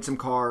 we played some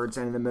cards,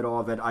 and in the middle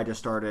of it, I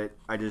just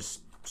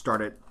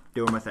started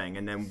doing my thing,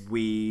 and then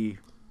we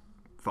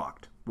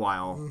fucked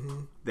while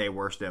they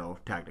were still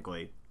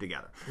technically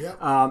together. Yep.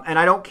 And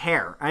I don't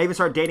care. I even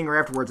started dating her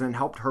afterwards and then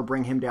helped her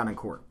bring him down in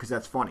court, because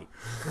that's funny.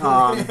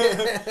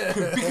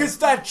 Because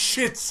that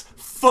shit's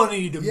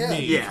funny to Yeah,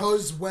 me.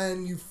 because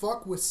when you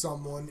fuck with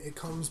someone, it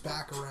comes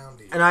back around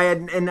to you. And I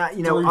had,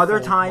 you know, other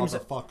Threefold, times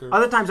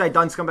motherfucker. I'd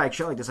done scumbag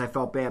shit like this, I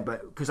felt bad,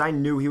 but because I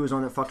knew he was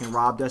on that fucking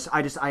robbed us,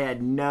 I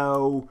had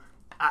no,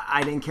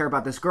 I didn't care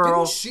about this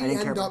girl. Didn't she I didn't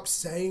care end about, up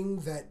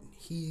saying that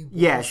he was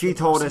Yeah, she the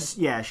told person? us.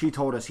 Yeah, she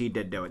told us he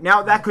did do it.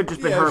 Now that could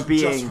just been Yeah, her it's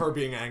being. just her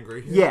being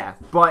angry. Yeah,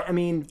 but I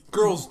mean,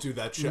 Girls do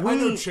that shit. I We-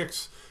 know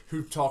chicks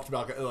who talked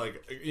about,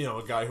 like, you know,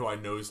 a guy who I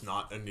know is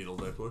not a needle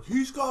dick. Like,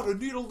 he's got a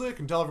needle dick,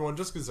 and tell everyone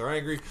just because they're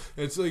angry.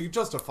 It's like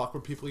just to fuck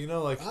with people, you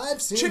know. Like,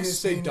 I've seen chicks his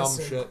say penis, dumb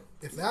and shit.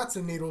 If that's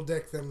a needle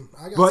dick, then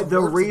I got but some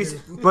the work to reason,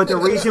 do. but the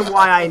reason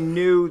why I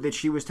knew that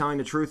she was telling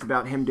the truth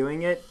about him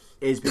doing it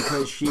is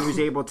because she was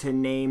able to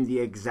name the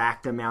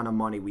exact amount of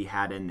money we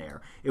had in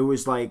there. It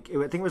was like, I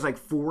think it was like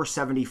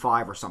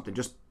 $475 or something,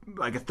 just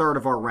like a third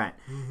of our rent.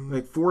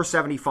 Like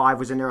 $475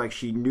 was in there. Like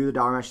she knew the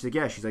dollar amount. She's like,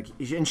 yeah. She's like,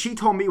 and she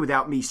told me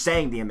without me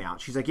saying the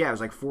amount. She's like, yeah, it was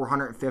like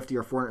 $450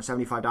 or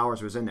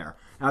 $475 was in there.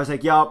 And I was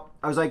like, yup.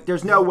 I was like,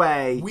 there's no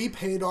way. We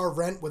paid our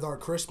rent with our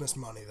Christmas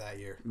money that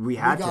year. We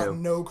had got to.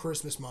 no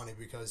Christmas money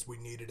because we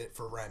needed it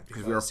for rent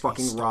because We were he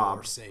fucking stole our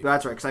robbed. savings.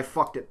 That's right, because I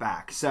fucked it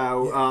back.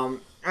 So,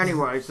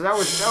 anyway, so that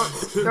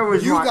was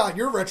You my, got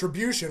your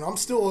retribution. I'm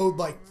still owed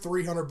like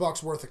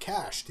 $300 worth of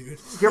cash, dude.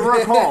 give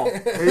her a call.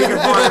 You can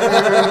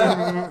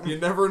find- You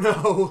never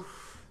know.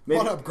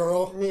 What up,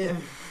 girl?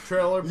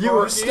 Trailer park You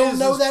were- still is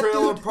know as that,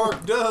 trailer dude?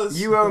 park does.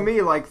 You owe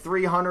me like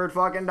 $300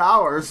 fucking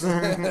dollars.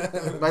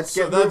 Let's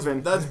So get that's,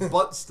 moving. that's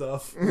butt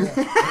stuff.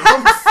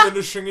 I'm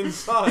finishing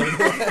inside.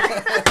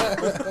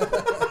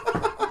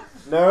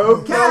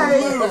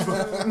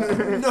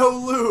 Okay. No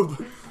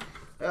lube.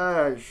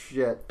 Oh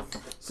shit.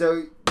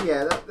 So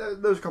yeah,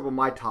 those are a couple of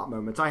my top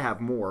moments. I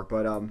have more,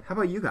 but how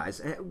about you guys?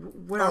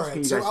 What All else can right,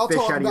 you so guys I'll fish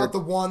talk out of about your? the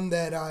one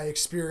that I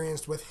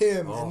experienced with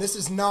him, and this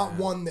is not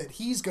one that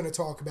he's going to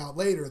talk about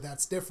later.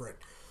 That's different.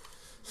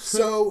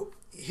 So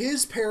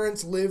his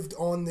parents lived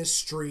on this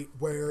street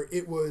where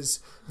it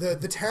was the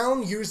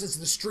town uses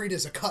the street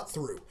as a cut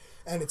through,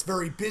 and it's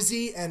very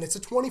busy, and it's a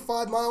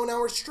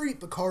 25-mile-an-hour street,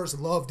 but cars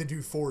love to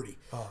do 40.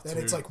 And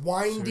it's like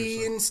windy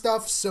seriously. and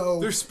stuff. So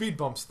There's speed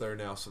bumps there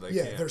now, so they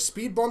yeah, can't. there's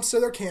speed bumps, so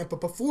there can't.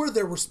 But before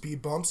there were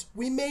speed bumps,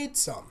 we made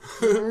some.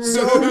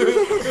 So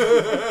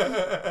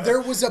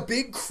there was a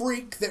big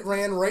creek that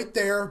ran right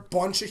there,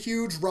 bunch of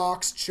huge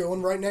rocks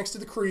chilling right next to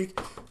the creek.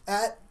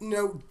 At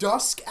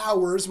dusk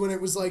hours when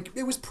it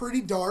was pretty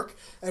dark,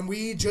 and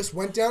we just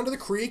went down to the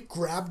creek,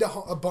 grabbed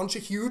a bunch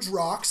of huge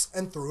rocks,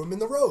 and threw them in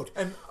the road.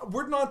 And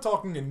we're not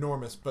talking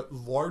enormous, but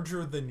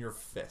larger than your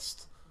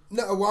fist.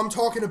 No, well, I'm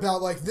talking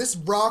about like this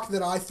rock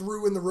that I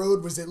threw in the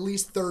road was at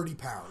least 30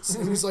 pounds.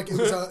 It was like it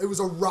was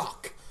a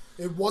rock.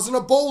 It wasn't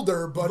a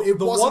boulder, but it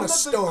wasn't a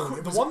stone.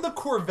 It The was one the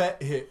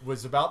Corvette hit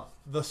was about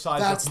the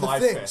size That's of the my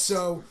thing. fist.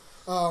 So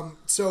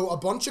a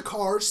bunch of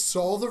cars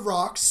saw the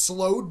rocks,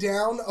 slowed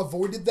down,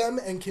 avoided them,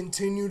 and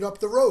continued up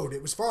the road.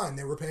 It was fine.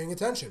 They were paying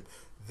attention.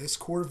 This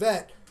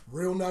Corvette,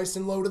 real nice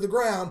and low to the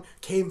ground,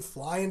 came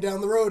flying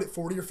down the road at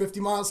 40 or 50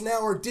 miles an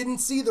hour, didn't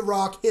see the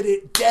rock, hit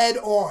it dead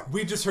on.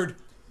 we just heard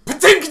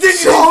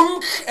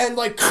Chunk! And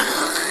like,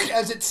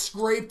 as it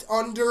scraped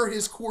under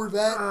his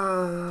Corvette,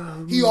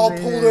 he all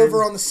pulled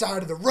over on the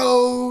side of the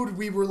road.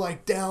 We were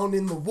like down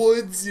in the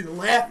woods,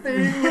 laughing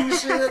and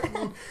shit.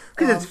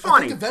 Because it's I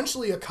funny. think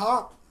eventually a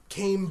cop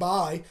came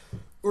by.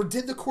 Or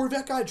did the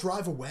Corvette guy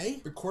drive away?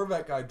 The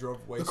Corvette guy drove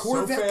away. The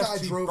Corvette so fast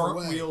guy he drove burnt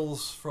away.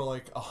 wheels for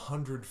like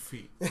 100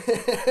 feet.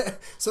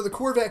 So the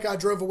Corvette guy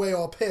drove away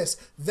all pissed.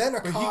 Then a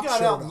But cop he got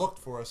showed out up. and looked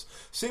for us.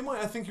 Same way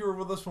I think you were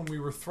with us when we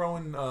were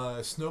throwing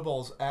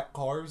snowballs at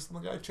cars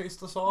and the guy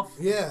chased us off.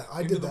 Yeah,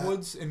 I into did the that.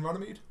 woods in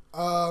Runnymede.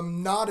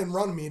 Not in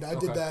Runnymede. I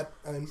did Okay. that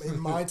in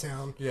my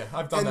town. Yeah,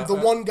 I've done And that. the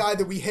one guy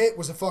that we hit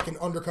was a fucking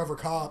undercover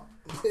cop.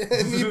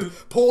 And he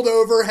pulled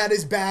over, had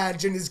his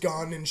badge and his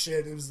gun and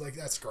shit. It was like,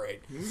 that's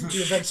great. He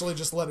eventually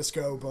just let us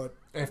go, but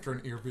After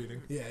an ear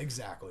beating. yeah,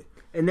 exactly.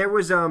 And there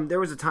was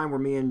a time where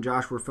me and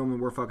Josh were filming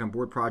We're Fucking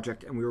Bored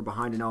Project, and we were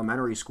behind an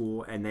elementary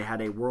school, and they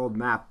had a world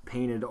map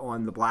painted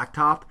on the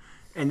blacktop.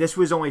 And this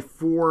was only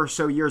 4 or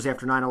so years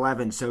after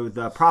 9/11, so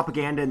the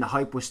propaganda and the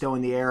hype was still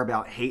in the air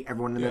about hate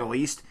everyone in the Middle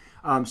East.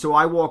 So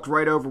I walked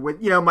right over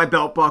with, my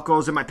belt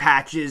buckles and my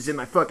patches and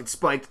my fucking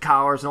spiked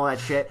collars and all that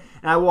shit.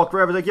 And I walked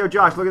right over, like, yo,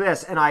 Josh, look at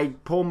this. And I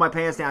pulled my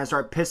pants down and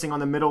started pissing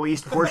on the Middle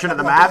East portion of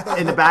the map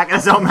in the back of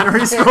this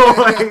elementary school.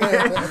 Like,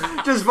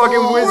 just fucking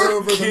All whiz.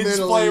 over the Kids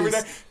Middle play every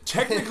East. day.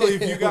 Technically,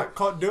 if you got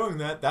caught doing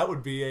that, that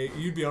would be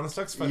you'd be on a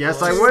sex offender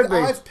Yes, list. I would be.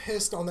 I've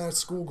pissed on that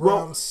school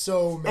ground Well,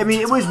 so many I mean,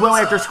 it was times. well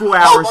after school Oh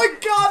hours. my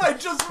god, I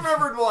just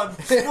remembered one.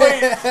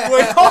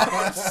 Wait, hold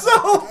on.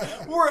 So,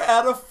 we're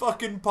at a fucking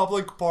fucking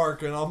public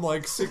park, and I'm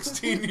like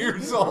 16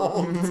 years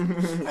old.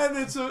 And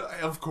it's,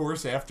 of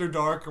course, after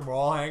dark, and we're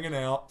all hanging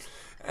out.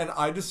 And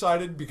I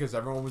decided, because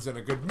everyone was in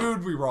a good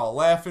mood, we were all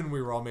laughing,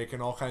 we were all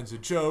making all kinds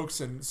of jokes,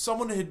 and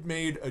someone had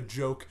made a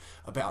joke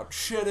about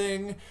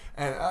shitting,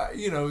 and,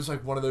 it was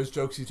like one of those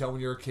jokes you tell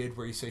when you're a kid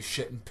where you say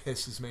shit and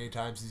piss as many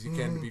times as you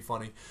can to be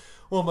funny.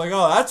 Well, I'm like,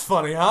 oh, that's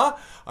funny, huh?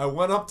 I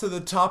went up to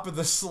the top of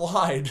the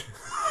slide.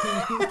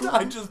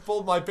 I just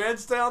pulled my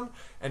pants down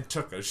and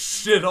took a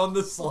shit on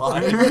the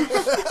slide.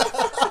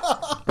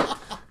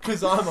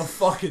 Because I'm a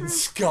fucking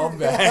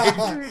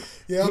scumbag.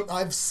 Yep,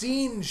 I've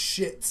seen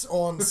shits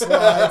on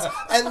slides,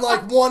 and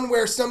like one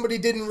where somebody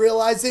didn't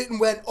realize it and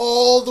went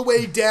all the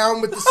way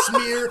down with the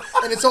smear,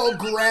 and it's all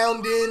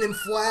ground in and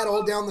flat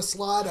all down the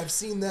slide. I've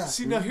seen that.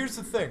 See, now here's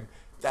the thing.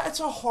 That's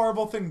a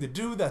horrible thing to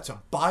do. That's a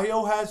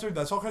biohazard.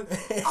 That's all kind of...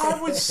 I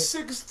was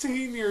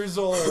 16 years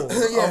old.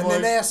 Yeah, I'm and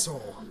an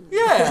asshole.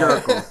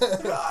 Yeah.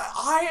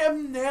 I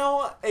am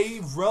now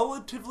a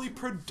relatively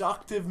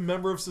productive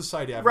member of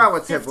society. I have a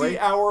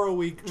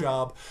 50-hour-a-week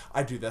job.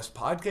 I do this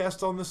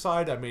podcast on the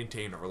side. I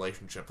maintain a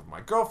relationship with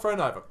my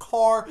girlfriend. I have a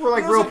car. We're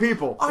like real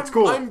people. It's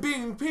cool. I'm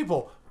being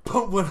people.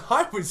 But when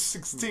I was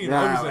 16,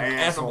 I was an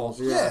animal.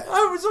 Yeah.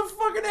 I was a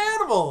fucking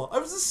animal. I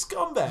was a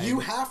scumbag. You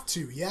have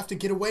to. You have to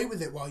get away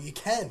with it while you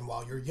can,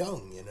 while you're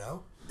young, you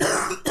know?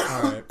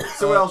 Alright.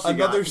 So what else you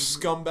another got?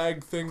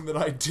 scumbag thing that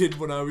I did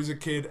when I was a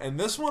kid, and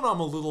this one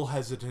I'm a little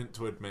hesitant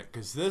to admit,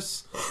 because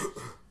this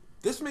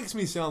makes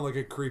me sound like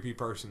a creepy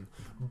person.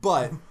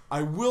 But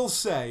I will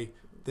say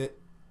that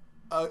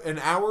an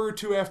hour or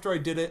two after I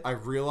did it, I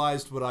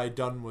realized what I had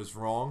done was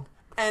wrong.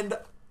 And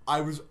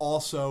I was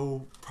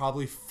also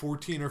probably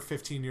 14 or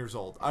 15 years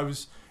old. I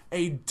was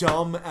a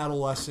dumb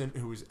adolescent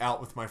who was out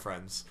with my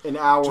friends. An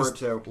hour or just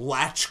two.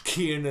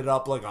 latchkeying it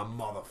up like a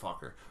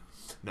motherfucker.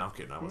 No, I'm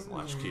kidding. I wasn't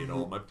latchkeying at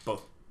all.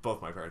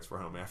 Both my parents were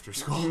home after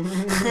school.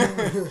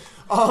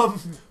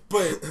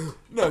 But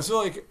no,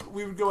 so like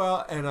we would go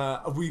out and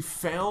we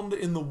found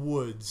in the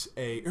woods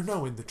in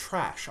the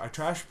trash. I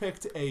trash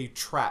picked a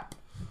trap,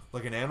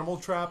 like an animal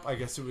trap. I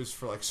guess it was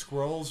for like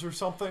squirrels or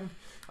something.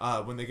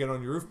 When they get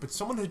on your roof, but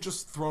someone had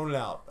just thrown it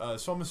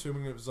out. So I'm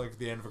assuming it was like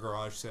the end of a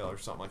garage sale or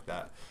something like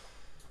that.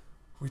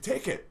 We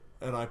take it,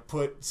 and I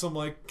put some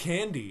like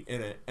candy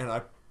in it, and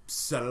I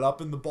set it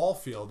up in the ball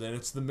field, and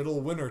it's the middle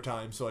of winter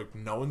time, so like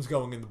no one's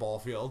going in the ball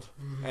field,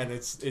 and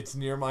it's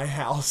near my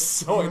house,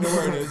 so I know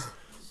where it is.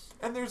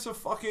 And there's a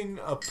fucking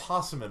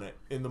possum in it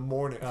in the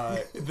morning.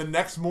 The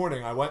next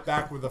morning, I went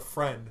back with a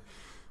friend.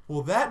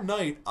 Well, that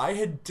night, I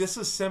had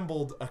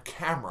disassembled a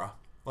camera.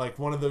 Like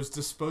one of those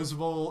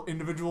disposable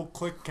individual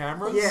click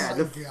cameras? Yeah,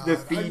 the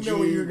Fiji I know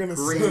what you're going to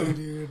say,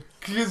 dude.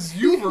 Because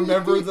you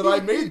remember that I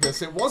made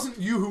this. It wasn't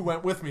you who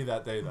went with me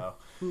that day, though.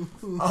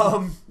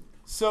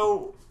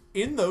 So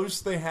in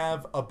those, they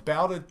have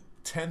about a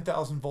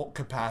 10,000 volt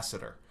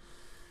capacitor.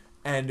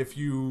 And if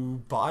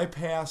you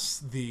bypass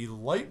the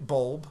light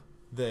bulb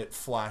that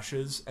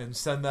flashes and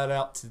send that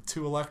out to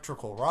 2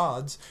 electrical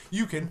rods,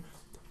 you can...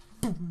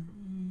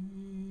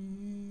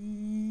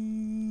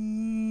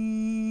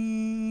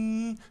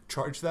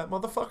 charge that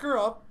motherfucker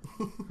up,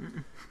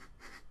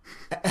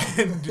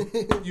 and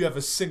you have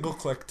a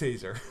single-click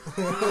taser.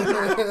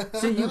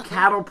 So you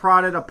cattle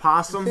prodded a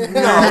possum? No,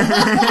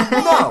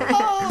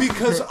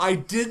 because I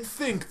did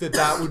think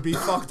that would be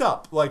fucked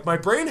up. Like, my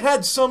brain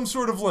had some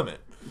sort of limit.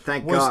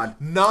 Thank was God.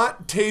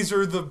 Not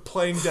taser the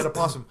playing dead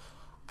opossum.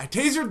 I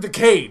tasered the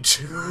cage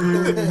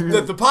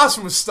that the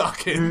possum was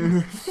stuck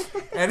in,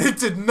 and it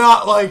did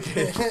not like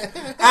it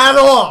at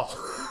all.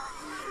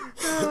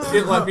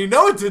 It let me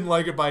know it didn't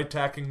like it by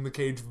attacking the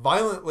cage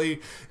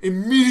violently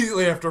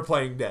immediately after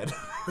playing dead.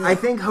 I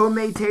think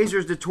homemade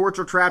tasers to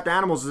torture trapped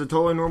animals is a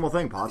totally normal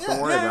thing, Pops.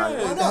 Don't worry about it.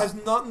 It has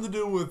nothing to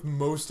do with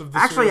most of the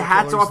Actually, serial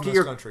hats killers off in to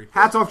this country.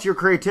 hats off to your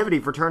creativity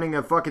for turning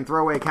a fucking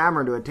throwaway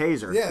camera into a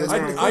taser. Yeah, Good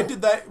man. I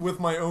did that with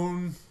my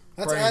own.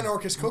 That's brain.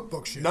 Anarchist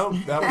cookbook shit. No,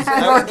 that was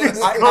Anarchist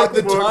at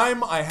the cookbook.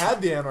 time I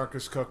had the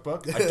Anarchist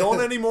cookbook. I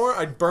don't anymore.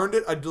 I burned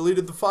it. I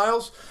deleted the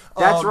files.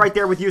 That's right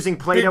there with using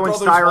Play-Doh and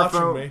Big Brother's watching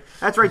styrofoam. me.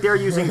 That's right there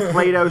using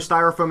Play-Doh,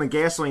 styrofoam, and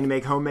gasoline to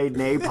make homemade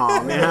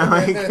napalm.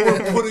 You know? Or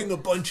putting a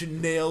bunch of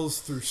nails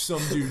through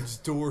some dude's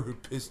door who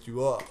pissed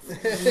you off.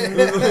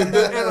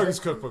 The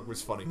Anarchist cookbook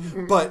was funny,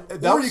 but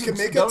that Or was you can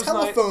make that a was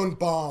not- telephone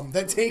bomb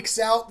that takes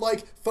out,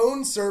 like,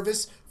 phone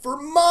service for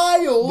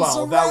miles Well,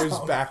 around. that was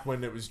back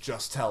when it was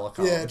just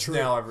telecom. Yeah, true.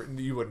 Now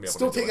you wouldn't be able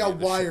Still to do take any out of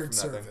the shit wired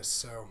from that thing. service,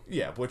 so...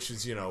 Yeah, which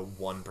is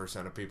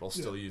 1% of people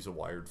still use a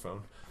wired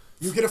phone.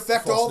 You could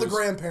affect False all the news.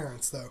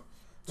 grandparents, though.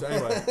 So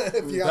anyway,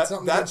 If you got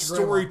something that against your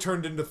story grandma.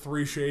 turned into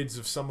 3 shades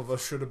of some of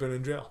us should have been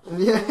in jail.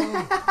 You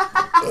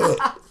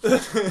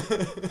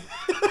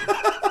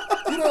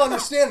don't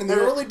understand. In the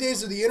early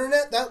days of the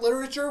internet, that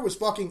literature was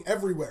fucking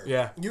everywhere.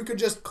 Yeah. You could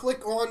just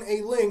click on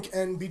a link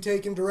and be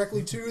taken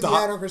directly to the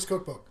Dot- Anarchist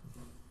Cookbook.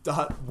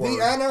 Word.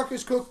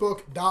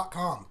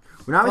 TheAnarchistCookbook.com.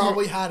 When I was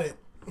Probably had it.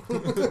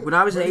 when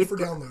I was in Ready eighth for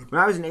download. when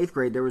I was in 8th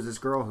grade, there was this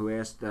girl who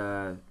asked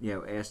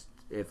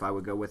if I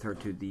would go with her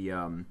to the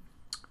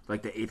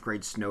like the 8th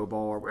grade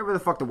snowball or whatever the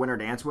fuck the winter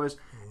dance was.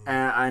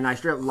 And I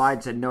straight up lied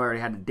and said no, I already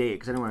had a date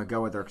because I didn't want to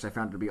go with her because I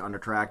found her to be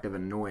unattractive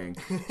and annoying.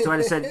 So I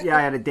just said, yeah,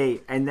 I had a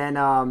date. And then,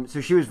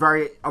 so she was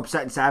very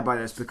upset and sad by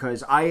this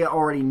because I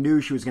already knew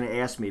she was going to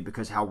ask me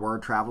because how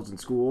word travels in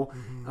school.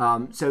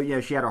 So,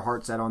 she had her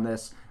heart set on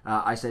this.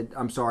 I said,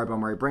 I'm sorry, but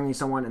I'm already bringing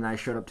someone. And I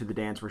showed up to the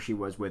dance where she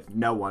was with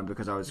no one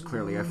because I was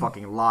clearly a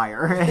fucking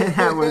liar. And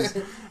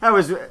that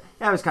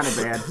was kind of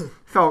bad.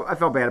 I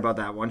felt bad about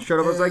that one. Showed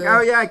up, was like,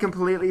 oh yeah, I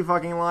completely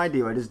fucking lied to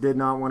you. I just did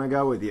not want to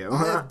go with you.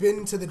 I have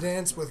been to the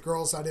dance with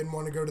girls I didn't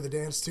want to go to the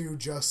dance to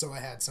just so I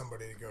had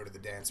somebody to go to the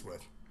dance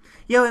with.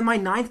 In my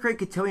 9th grade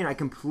cotillion, I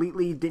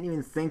completely didn't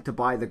even think to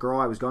buy the girl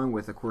I was going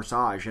with a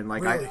corsage, and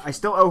like Really? I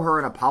still owe her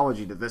an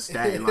apology to this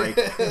day. Like,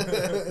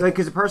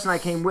 because the person I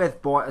came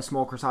with bought a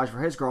small corsage for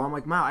his girl. I'm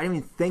like, wow, I didn't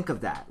even think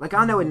of that. Like, I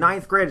don't know, in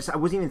 9th grade, I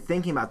wasn't even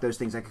thinking about those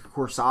things, like a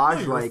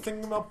corsage. You were like,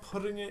 thinking about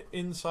putting it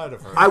inside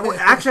of her.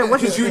 actually, I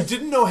wasn't. Because you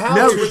didn't know how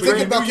No, to, You're but thinking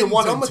you about knew you getting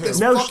done wanted with to. this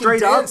No, fucking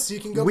straight dance up. so you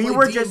can go we play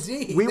were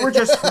D&D. me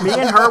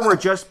and her were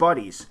just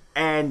buddies,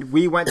 and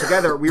we went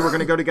together. We were going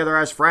to go together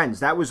as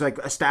friends. That was like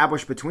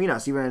established between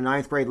us, even at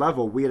 9th grade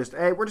level. We had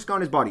hey, we're just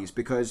going as buddies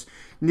because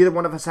neither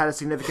one of us had a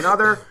significant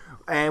other,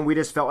 and we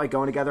just felt like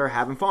going together,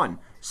 having fun.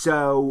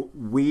 So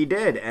we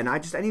did, and I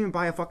didn't even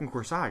buy a fucking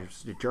corsage. It was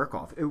just a jerk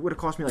off. It would have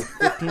cost me like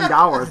 $15,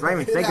 but I didn't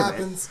even It think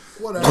happens. of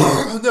it.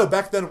 Whatever. No,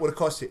 back then it would have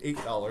cost you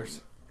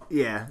 $8.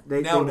 Yeah,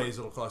 Nowadays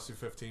it'll cost you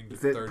 15 to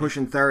 30.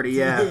 pushing 30.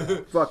 Yeah,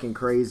 fucking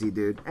crazy,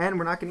 dude. And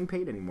we're not getting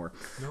paid anymore.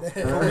 No,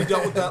 we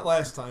dealt with that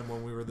last time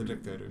when we were the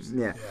dictators.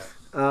 Yeah.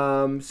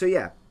 So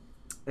yeah.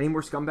 Any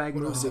more scumbag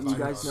moves that you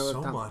guys know?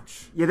 So of?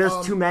 much. Yeah,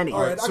 there's too many.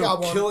 all right, I So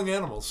got one. killing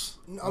animals.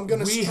 I'm going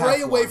to We stray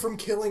have away one. from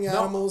killing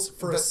animals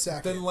for a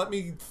second. Then let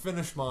me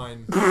finish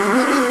mine.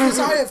 Because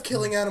I have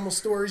killing animal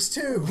stories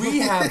too. We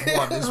have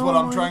one, is what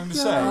I'm trying to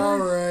say. All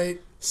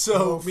right.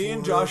 So Go me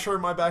and for Josh are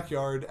in my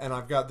backyard, and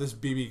I've got this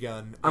BB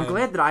gun. I'm and-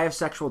 glad that I have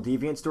sexual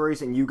deviant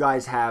stories and you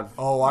guys have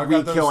I've we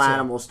got those kill too.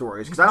 animal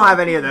stories because I don't have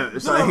any of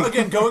those. No, Like-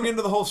 again, going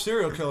into the whole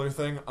serial killer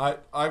thing, I've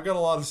got a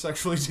lot of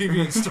sexually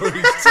deviant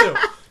stories too.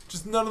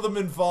 Just none of them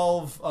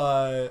involve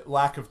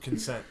lack of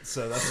consent,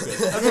 so that's good.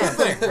 That's a good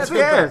thing. That's a good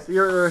Yes,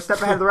 you're a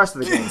step ahead of the rest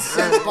of the game.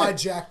 Sent by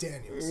Jack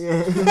Daniels.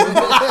 thing.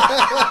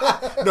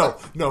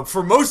 No.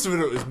 For most of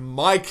it was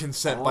my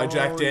consent by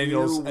Jack All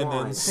Daniels, you and then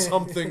want.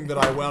 something that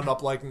I wound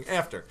up liking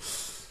after.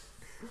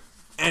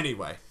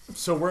 Anyway,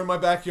 so we're in my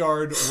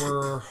backyard.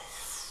 We're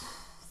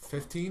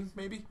 15,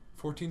 maybe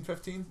 14,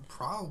 15.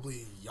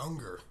 Probably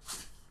younger.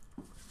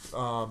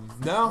 No,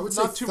 I would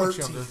say not too 13, much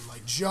younger.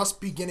 like just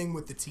beginning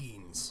with the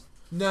teens.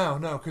 No,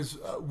 because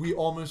we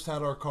almost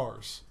had our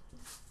cars.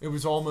 It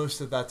was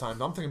almost at that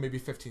time. I'm thinking maybe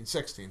 15,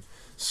 16.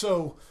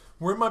 So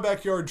we're in my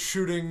backyard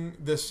shooting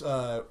this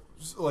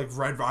like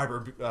Red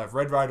Ryder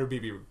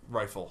BB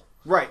rifle.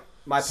 Right.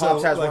 My So,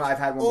 pops has like, one. I've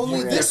had one. Only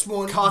before, yeah. this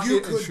one Cock you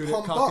it and could shoot it,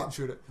 pump cock it up, and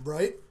shoot it.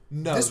 right?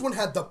 No. This one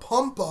had the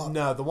pump up.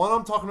 No, the one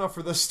I'm talking about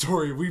for this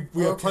story, we have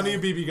Okay. plenty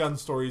of BB gun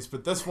stories,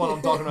 but this one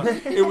I'm talking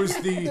about, it was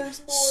the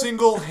There's more.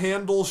 single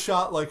handle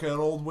shot like an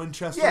old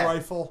Winchester Yeah.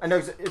 rifle. I know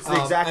it's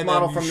the exact and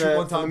model then you from shoot the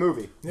one time.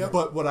 movie. Yep.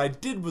 But what I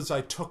did was I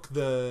took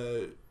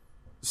the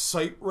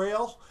sight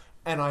rail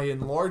and I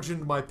enlarged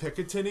my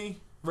Picatinny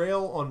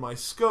rail on my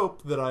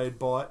scope that I had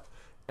bought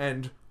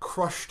and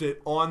crushed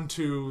it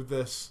onto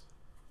this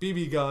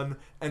BB gun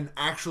and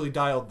actually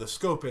dialed the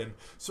scope in.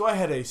 So I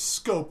had a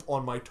scope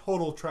on my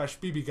total trash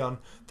BB gun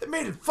that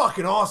made it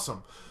fucking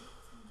awesome.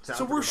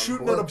 So we're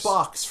shooting at a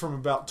box from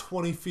about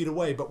 20 feet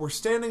away, but we're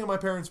standing in my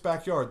parents'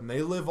 backyard, and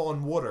they live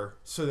on water.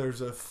 So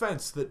there's a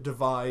fence that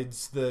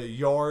divides the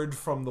yard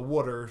from the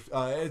water.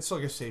 It's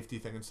like a safety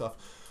thing and stuff.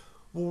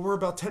 Well, we're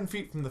about 10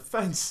 feet from the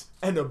fence,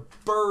 and a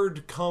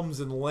bird comes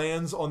and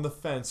lands on the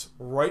fence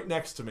right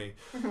next to me.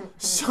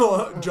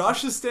 So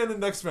Josh is standing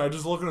next to me. I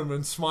just look at him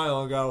and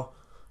smile and go,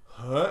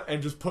 huh?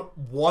 And just put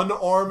one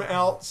arm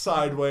out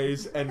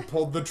sideways and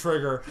pulled the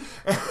trigger.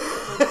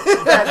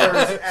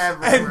 Feathers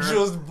everywhere. And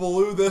just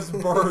blew this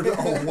bird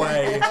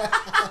away.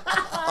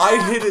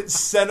 I hit it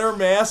center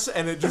mass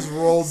and it just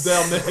rolled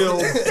down the hill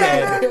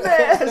dead.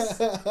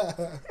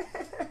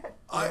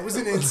 It was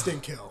an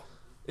instant kill.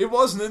 It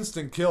was an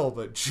instant kill,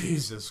 but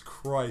Jesus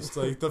Christ.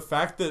 Like, the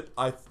fact that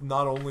I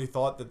not only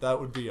thought that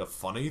would be a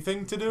funny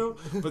thing to do,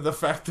 but the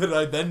fact that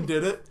I then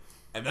did it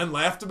and then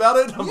laughed about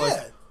it, I'm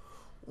like,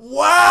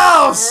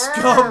 wow,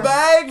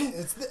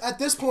 scumbag! At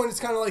this point, it's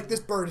kind of like this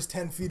bird is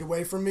 10 feet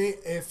away from me.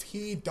 If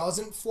he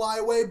doesn't fly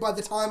away by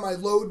the time I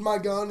load my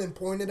gun and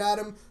point it at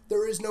him,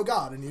 there is no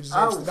God, and he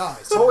deserves to die.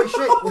 So, Holy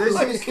shit! This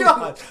My is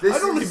God, this I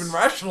don't is- even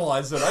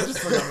rationalize it. I just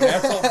think I'm an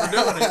asshole for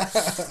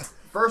doing it.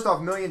 First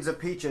off, millions of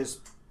peaches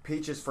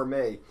for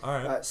me. All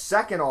right.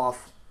 Second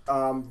off,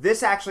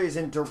 this actually is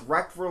in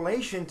direct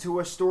relation to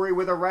a story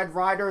with a Red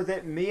Rider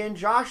that me and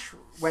Josh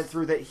went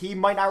through that he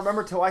might not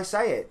remember till I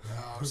say it.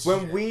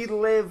 When we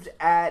lived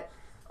at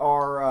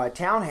our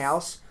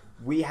townhouse,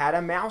 we had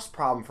a mouse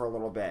problem for a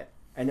little bit,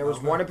 and there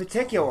was one in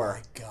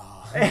particular.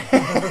 God.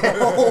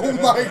 Oh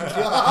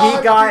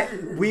my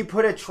God. We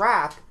put a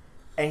trap,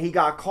 and he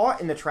got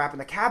caught in the trap in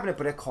the cabinet,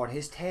 but it caught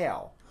his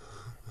tail.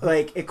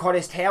 like it caught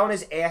his tail and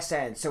his ass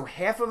end. So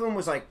half of him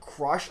was like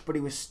crushed, but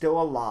he was still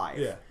alive.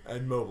 Yeah,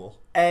 and mobile.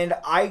 And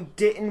I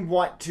didn't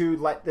want to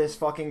let this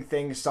fucking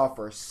thing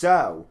suffer.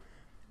 So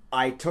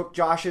I took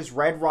Josh's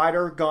Red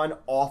Ryder gun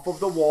off of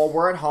the wall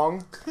where it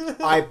hung.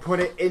 I put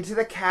it into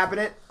the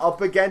cabinet up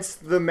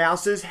against the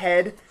mouse's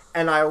head,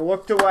 and I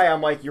looked away.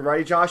 I'm like, "You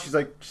ready, Josh?" He's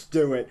like, "Just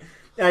do it."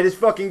 And I just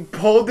fucking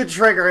pulled the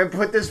trigger and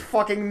put this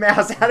fucking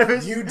mouse out of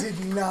his... You did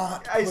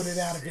not put it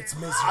out of its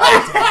misery.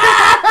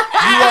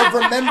 You are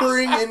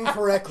remembering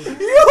incorrectly.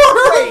 You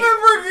are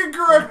remembering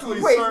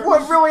incorrectly, Wait, sir.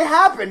 what really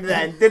happened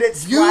then? Did it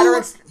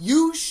splatter?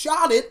 You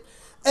shot it,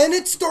 and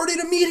it started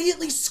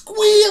immediately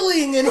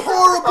squealing in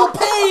horrible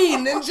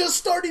pain, and just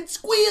started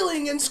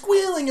squealing,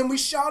 and we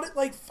shot it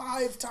like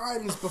 5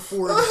 times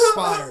before it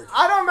expired.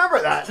 I don't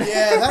remember that.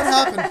 Yeah, that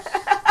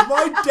happened.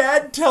 My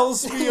dad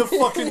tells me a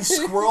fucking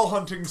squirrel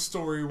hunting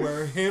story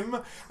where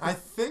I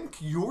think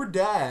your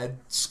dad,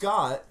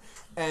 Scott,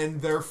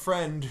 and their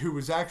friend, who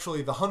was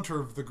actually the hunter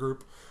of the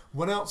group,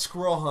 went out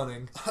squirrel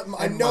hunting.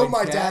 I know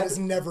my dad has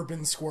never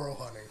been squirrel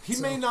hunting. He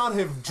so may not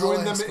have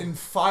joined them ask him. in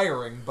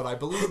firing, but I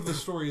believe the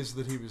story is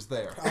that he was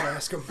there. I'll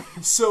ask him.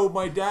 So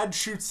my dad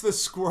shoots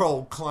this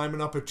squirrel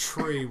climbing up a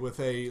tree with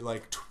a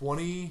like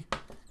 20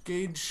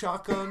 gauge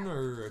shotgun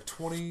or a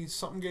 20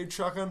 something gauge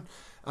shotgun.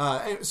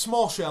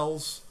 Small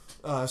shells,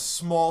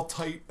 small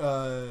tight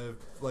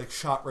like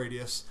shot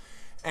radius.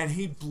 And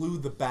he blew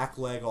the back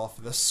leg off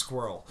of this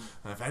squirrel.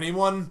 And if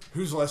anyone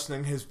who's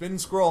listening has been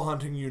squirrel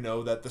hunting, you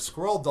know that the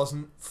squirrel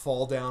doesn't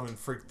fall down and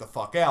freak the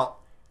fuck out.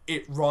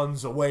 It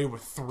runs away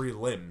with 3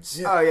 limbs.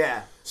 Yeah. Oh,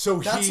 yeah. So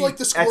That's like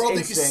the squirrel that you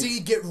instinct. see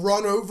get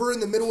run over in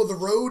the middle of the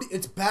road.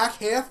 Its back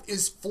half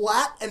is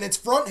flat, and its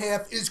front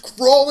half is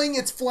crawling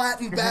its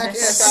flattened back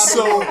half out of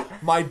the road. So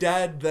my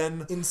dad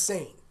then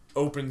Insane.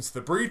 opens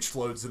the breech,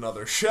 loads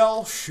another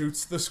shell,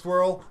 shoots the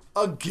squirrel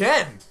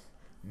again,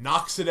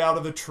 knocks it out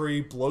of the tree,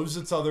 blows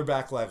its other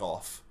back leg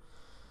off.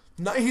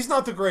 No, he's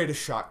not the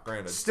greatest shot,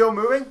 granted. Still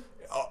moving?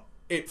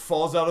 It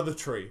falls out of the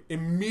tree,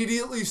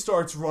 immediately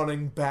starts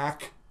running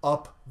back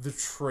up the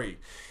tree.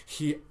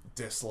 He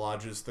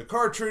dislodges the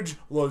cartridge,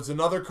 loads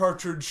another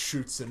cartridge,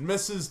 shoots and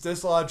misses,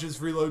 dislodges,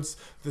 reloads.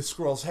 The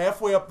squirrel's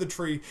halfway up the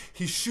tree.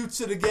 He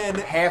shoots it again.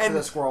 Half and of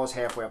the squirrel is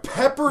halfway up.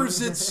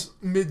 peppers its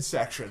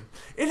midsection.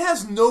 It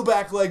has no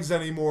back legs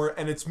anymore,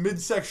 and its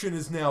midsection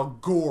is now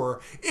gore.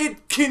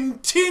 It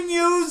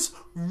continues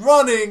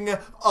running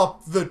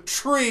up the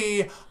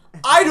tree.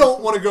 I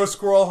don't want to go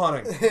squirrel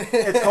hunting.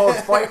 It's called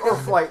fight or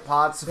flight,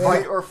 Potts.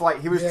 Fight or flight.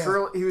 He was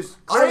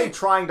clearly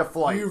trying to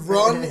flight. You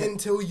run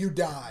until you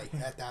die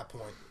at that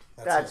point.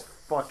 That's it.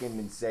 fucking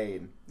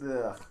insane.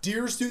 Ugh.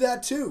 Deers do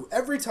that too.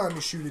 Every time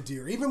you shoot a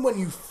deer, even when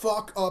you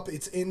fuck up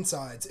its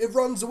insides, it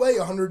runs away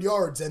 100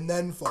 yards and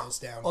then falls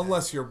down.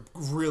 Unless you're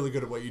really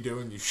good at what you do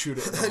and you shoot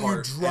it in the And you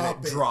heart drop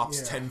and it it, drops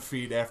yeah. 10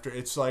 feet after.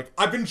 It's like,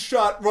 I've been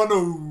shot, run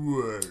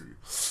away.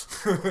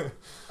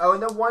 Oh,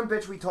 and the one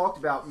bitch we talked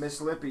about, Miss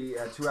Lippy,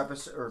 2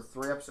 episodes or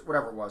 3 episodes,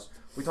 whatever it was.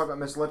 We talked about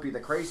Miss Lippy, the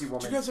crazy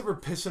woman. Did you guys ever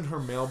piss in her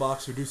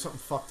mailbox or do something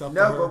fucked up to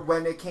No, her? but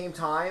when it came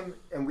time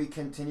and we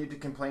continued to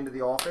complain to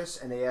the office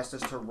and they asked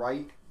us to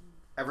write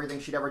everything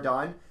she'd ever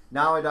done,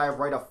 not only did I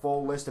write a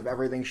full list of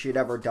everything she'd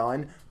ever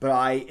done, but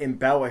I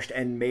embellished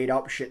and made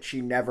up shit she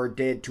never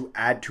did to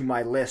add to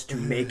my list to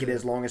make it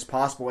as long as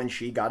possible, and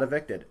she got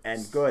evicted.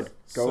 And good.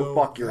 Go So-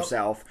 fuck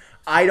yourself.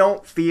 I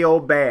don't feel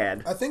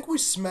bad. I think we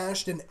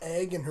smashed an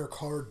egg in her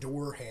car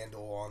door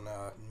handle on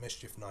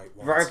Mischief Night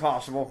once. Very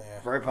possible.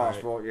 Yeah. Very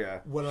possible, yeah.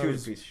 When She I was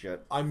was- a piece of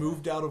shit. I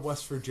moved out of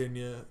West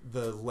Virginia.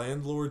 The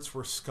landlords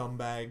were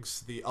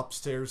scumbags. The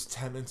upstairs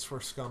tenants were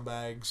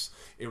scumbags.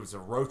 It was a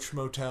roach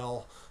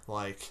motel.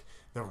 Like,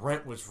 the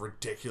rent was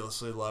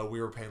ridiculously low.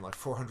 We were paying like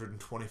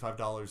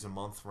 $425 a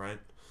month rent.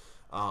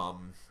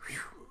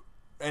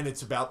 And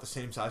it's about the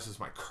same size as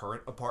my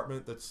current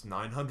apartment. That's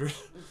 $900.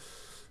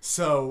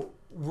 So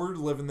we're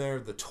living there.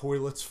 The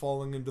toilet's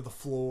falling into the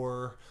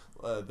floor.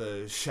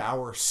 The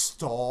shower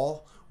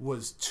stall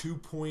was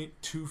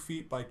 2.2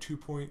 feet by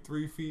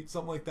 2.3 feet,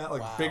 something like that.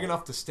 Like, Wow. big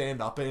enough to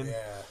stand up in.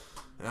 Yeah.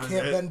 And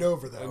Can't bend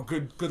over, though.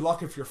 Good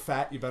luck if you're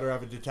fat. You better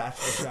have a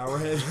detachable shower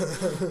head.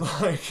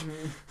 Like,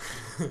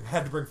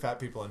 had to bring fat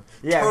people in.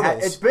 Yeah,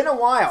 Turtles. it's been a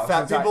while.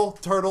 Fat since people,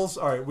 turtles.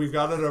 All right, we've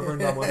got it over and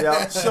done with.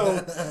 Yeah. So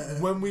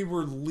when we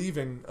were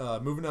leaving,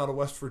 moving out of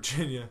West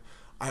Virginia,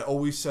 I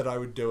always said I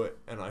would do it,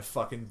 and I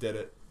fucking did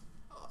it.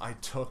 I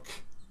took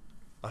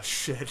a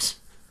shit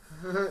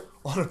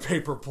on a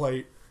paper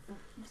plate,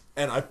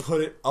 and I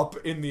put it up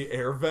in the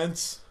air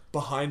vents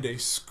behind a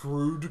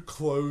screwed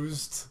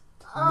closed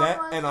net,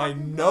 and I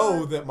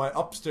know that my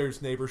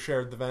upstairs neighbor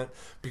shared the vent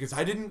because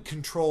I didn't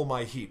control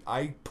my heat.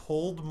 I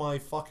pulled my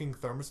fucking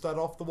thermostat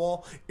off the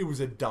wall. It was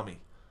a dummy.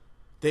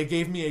 They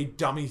gave me a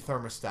dummy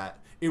thermostat.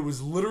 It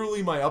was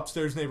literally my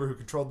upstairs neighbor who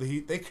controlled the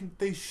heat.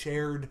 They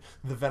shared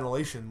the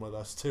ventilation with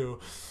us too.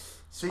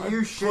 So I you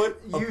put shit,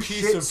 a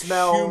piece of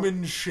smell,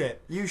 human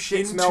shit you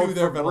shit into smelled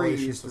their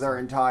ventilation Febreze system. their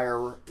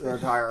entire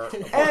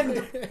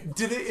And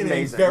did it in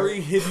Amazing. a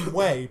very hidden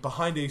way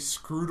behind a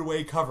screwed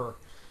away cover.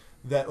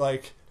 that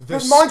like the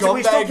For months and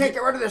we still can't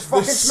get rid of this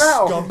fucking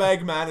smell.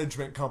 scumbag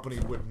management company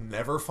would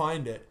never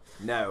find it.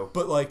 No.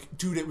 But like,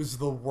 dude, it was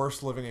the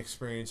worst living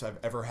experience I've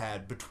ever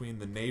had between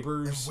the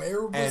neighbors And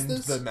where was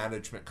this? the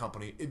management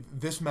company.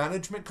 This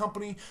management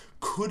company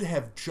could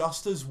have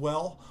just as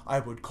well, I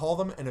would call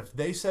them, and if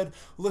they said,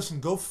 listen,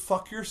 go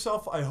fuck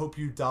yourself, I hope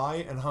you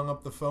die, and hung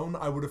up the phone,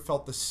 I would have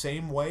felt the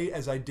same way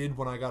as I did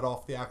when I got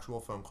off the actual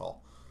phone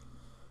call.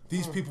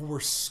 These people were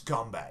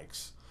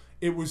scumbags.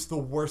 It was the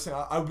worst thing.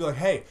 I would be like,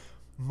 hey,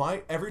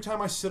 every time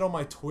I sit on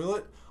my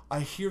toilet, I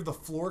hear the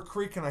floor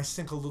creak and I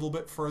sink a little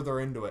bit further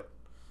into it.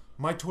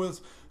 My toilets.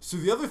 So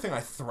the other thing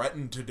I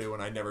threatened to do,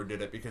 and I never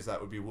did it because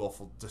that would be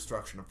willful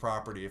destruction of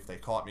property if they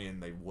caught me,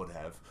 and they would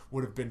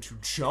have been to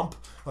jump,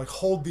 like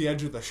hold the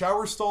edge of the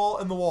shower stall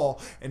and the wall,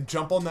 and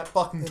jump on that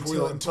fucking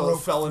toilet until it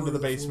fell into the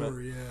basement.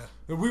 Floor, yeah.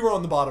 And we were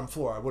on the bottom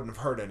floor. I wouldn't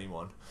have hurt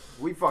anyone.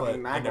 We fucking But I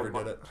mangled.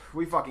 never did it.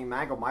 We fucking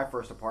mangled my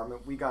first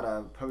apartment. We got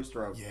a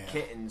poster of Yeah.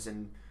 kittens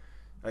and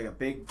like a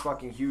big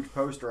fucking huge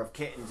poster of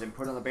kittens and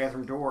put it on the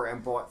bathroom door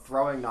and bought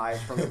throwing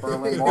knives from the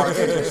Berlin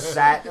market and just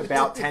sat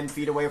about 10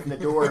 feet away from the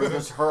door and would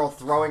just hurl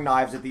throwing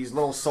knives at these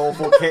little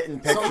soulful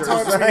kitten pictures.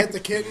 Sometimes we hit the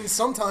kittens,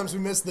 sometimes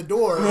we miss the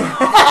door.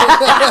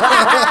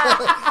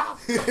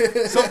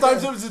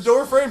 Sometimes it was a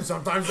door frame,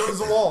 sometimes it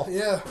was a wall.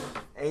 Yeah.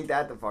 Ain't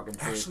that the fucking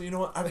truth? Actually, you know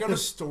what? I've got a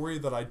story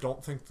that I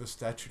don't think the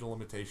statute of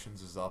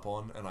limitations is up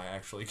on, and I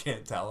actually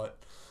can't tell it.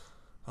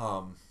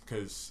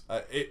 Because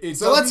it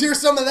So let's doesn't- hear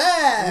some of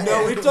that.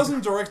 No, it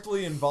doesn't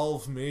directly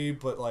involve me,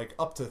 but like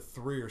up to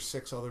 3 or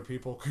 6 other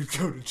people could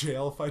go to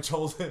jail if I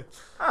told it.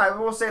 Alright,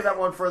 we'll save that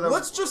one for the...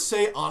 Let's just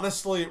say,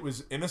 honestly, it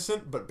was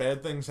innocent, but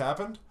bad things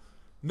happened.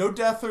 No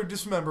death or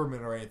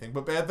dismemberment or anything,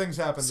 but bad things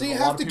happened. So and you a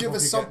lot have of to people give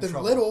us could get in something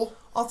trouble. little.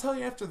 I'll tell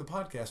you after the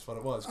podcast what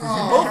it was, because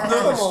you both know the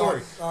come on.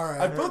 story. All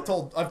right.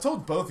 I've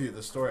told both of you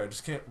the story. I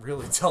just can't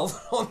really tell it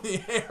on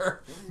the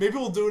air. Maybe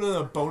we'll do it in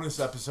a bonus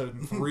episode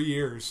in 3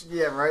 years.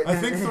 Yeah, right? I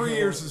think 3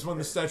 years is when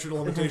the statute of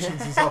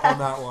limitations is up on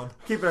that one.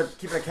 Keep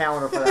a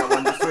calendar for that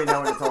one, just so we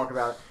know when to talk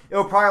about it.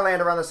 It'll probably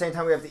land around the same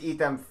time we have to eat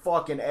them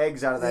fucking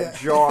eggs out of that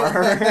jar.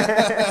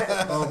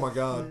 Oh my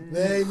god.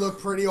 They look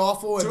pretty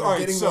awful and So, they're all right,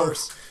 getting so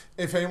worse.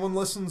 if anyone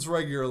listens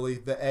regularly,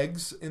 the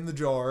eggs in the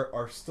jar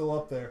are still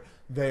up there.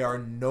 They are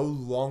no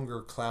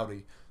longer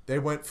cloudy. They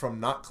went from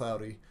not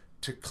cloudy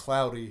to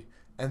cloudy,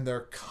 and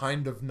they're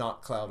kind of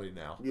not cloudy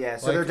now. Yeah,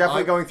 so Like, they're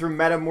definitely going through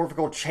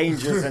metamorphical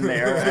changes in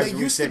there They as we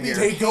used to sit be here.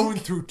 They pink. going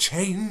through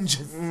change.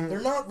 They're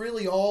not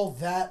really all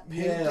that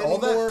pink Yeah, anymore. all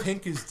that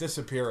pink is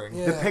disappearing.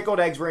 Yeah. The pickled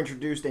eggs were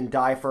introduced in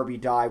Die Furby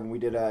Die when we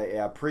did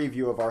a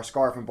preview of our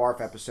Scarf and Barf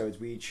episodes.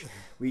 We each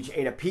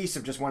ate a piece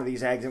of just one of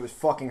these eggs. It was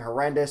fucking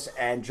horrendous,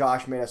 and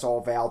Josh made us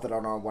all vow that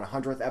on our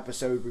 100th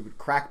episode we would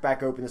crack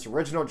back open this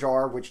original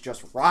jar, which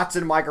just rots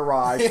in my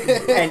garage,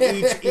 and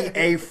each eat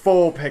a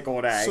full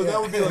pickled egg. So that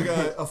would be like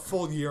a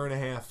full year and a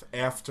half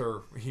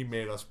after he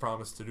made us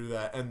promise to do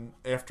that, and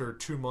after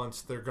 2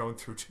 months they're going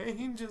through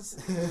changes.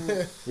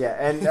 Yeah,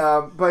 and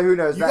but who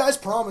knows? You guys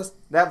promised.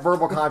 That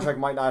verbal contract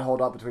might not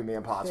hold up between me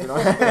and Potts. You know?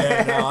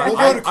 Yeah, no, We'll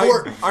go to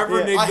court. I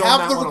reneged I on have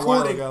that the one a while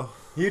recording. ago.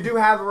 You do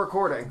have a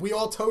recording. We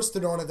all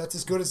toasted on it. That's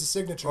as good as a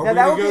signature. Are Yeah, we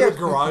that gonna would go be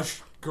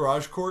to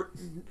garage court?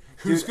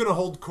 Who's Dude. gonna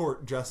hold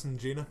court? Jess and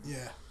Gina?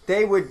 Yeah.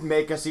 They would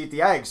make us eat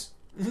the eggs.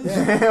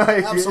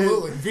 Yeah,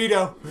 absolutely.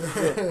 Veto.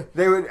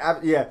 They would,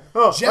 yeah.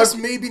 Oh, Jess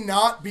maybe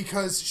not,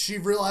 because she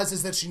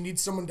realizes that she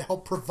needs someone to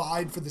help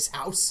provide for this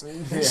house.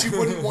 And she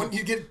wouldn't want you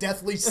to get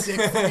deathly sick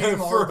from eating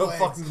For horrible a eggs.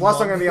 fucking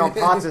Plus, I'm going to be on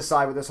Potts'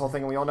 side with this whole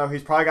thing, and we all know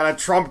he's probably got a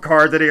trump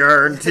card that he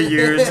earned to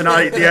use to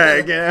not eat the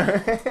egg.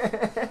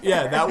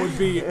 Yeah, that would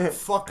be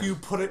fuck you,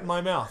 put it in my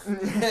mouth.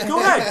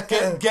 Go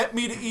ahead, get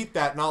me to eat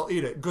that and I'll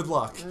eat it. Good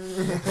luck.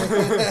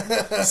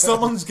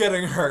 Someone's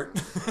getting hurt.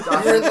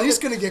 You're at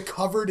least going to get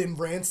covered in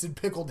rancid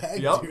pickled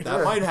egg, Yep, dude.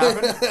 that might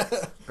happen.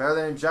 Better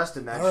than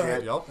ingesting that All shit.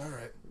 right. Yep. All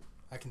right.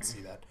 I can see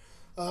that.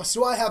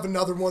 So I have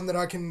another one that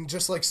I can,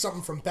 just like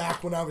something from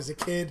back when I was a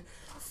kid,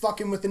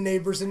 fucking with the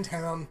neighbors in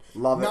town.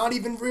 Love it. Not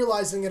even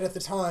realizing it at the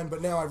time,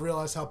 but now I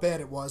realize how bad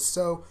it was.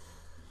 So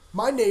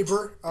my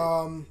neighbor,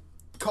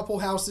 couple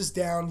houses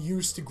down,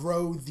 used to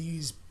grow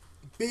these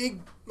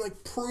big,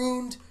 like,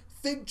 pruned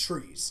fig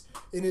trees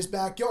in his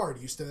backyard.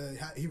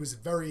 He was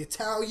very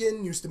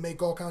Italian, used to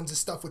make all kinds of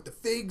stuff with the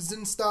figs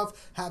and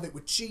stuff, have it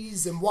with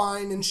cheese and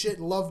wine and shit,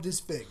 loved his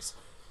figs.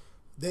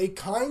 They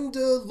kind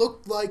of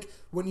look like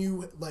when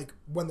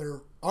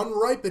they're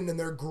unripened and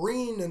they're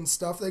green and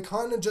stuff, they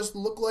kind of just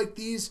look like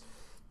these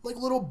like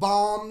little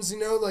bombs, you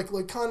know, like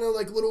kind of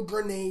like little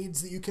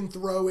grenades that you can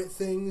throw at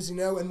things, you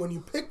know, and when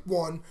you pick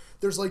one,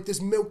 there's like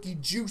this milky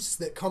juice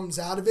that comes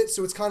out of it,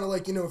 so it's kind of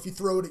like, you know, if you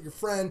throw it at your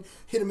friend,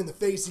 hit him in the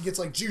face, he gets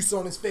like juice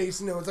on his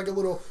face, you know, it's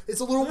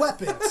a little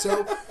weapon.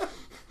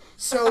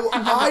 So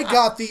I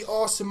got the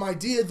awesome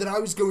idea that I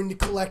was going to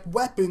collect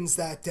weapons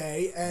that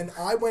day, and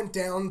I went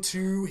down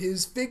to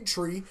his fig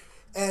tree,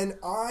 and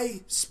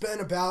I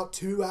spent about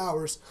 2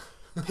 hours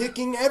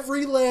picking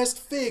every last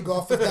fig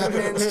off of that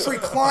man's tree,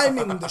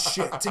 climbing the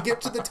shit to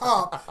get to the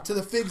top, to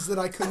the figs that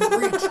I couldn't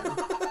reach.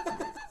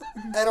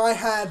 And I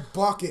had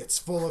buckets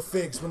full of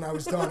figs when I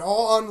was done,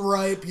 all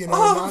unripe, you know.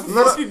 Oh,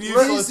 not fucking his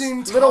useless.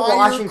 Little entire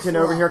Washington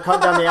over crop. here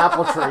cutting down the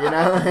apple tree, you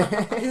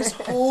know? His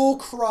whole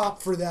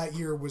crop for that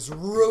year was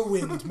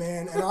ruined,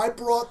 man. And I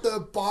brought the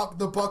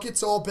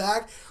buckets all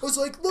back. I was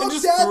like, look,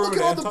 just Dad, threw look it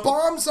at all at the him.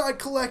 bombs I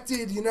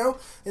collected, you know?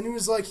 And he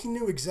was like, he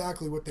knew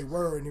exactly what they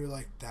were. And he was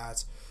like,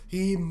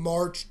 he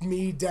marched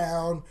me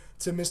down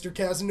to Mr.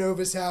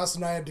 Casanova's house,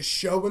 and I had to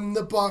show him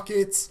the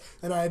buckets,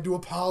 and I had to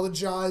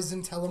apologize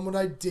and tell him what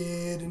I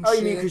did. And Oh, you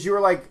shit. mean because you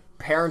were like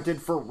parented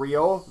for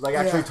real? Like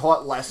actually Yeah.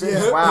 taught lessons?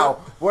 Yeah. Wow,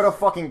 what a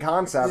fucking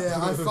concept. Yeah,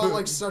 I felt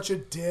like such a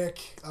dick,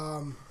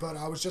 but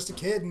I was just a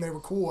kid, and they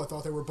were cool. I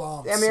thought they were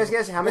bombs. I mean, I so-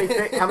 guess how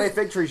many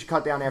fig trees you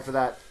cut down after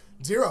that?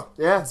 Zero.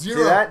 Yeah, Zero.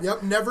 see that?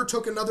 Yep, never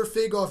took another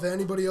fig off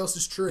anybody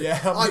else's tree. Yeah,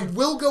 I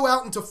will go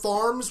out into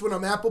farms when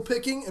I'm apple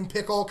picking and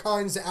pick all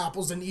kinds of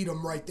apples and eat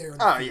them right there.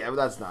 Oh yeah, but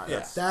that's not.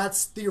 Yeah.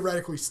 That's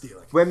theoretically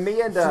stealing. When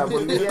me and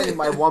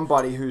my one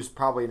buddy, who's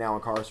probably now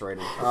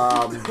incarcerated,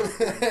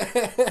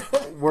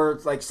 were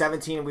like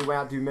 17 and we went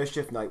out to do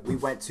mischief night. We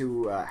went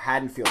to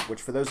Haddonfield,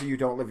 which for those of you who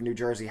don't live in New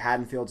Jersey,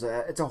 Haddonfield's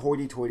it's a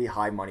hoity-toity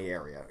high money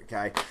area.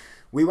 Okay,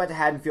 we went to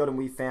Haddonfield and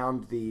we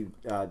found the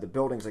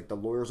buildings like the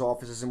lawyers'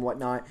 offices and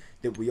whatnot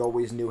that we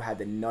always knew had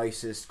the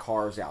nicest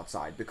cars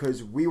outside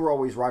because we were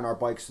always riding our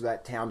bikes to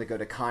that town to go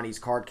to Connie's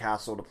Card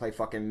Castle to play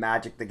fucking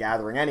Magic the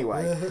Gathering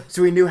anyway.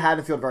 So we knew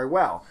Haddonfield very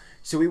well.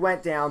 So we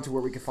went down to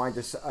where we could find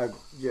this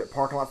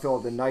parking lot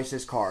filled with the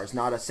nicest cars.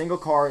 Not a single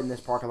car in this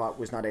parking lot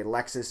was not a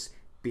Lexus,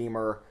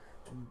 Beamer,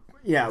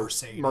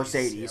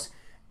 Mercedes.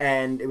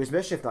 And it was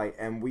mischief night,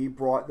 and we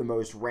brought the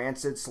most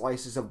rancid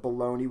slices of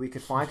bologna we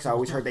could find because I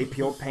always heard they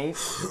peeled paint.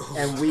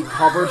 And we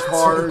covered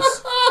cars.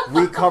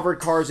 We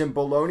covered cars in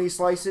bologna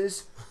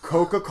slices,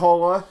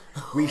 Coca-Cola.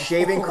 We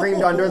shaving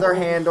creamed under their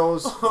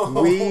handles.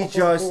 We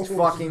just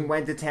fucking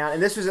went to town,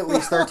 and this was at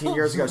least 13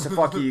 years ago. So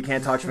fuck you, you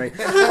can't touch me.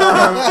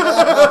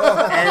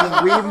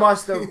 And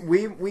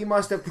we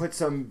must have put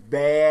some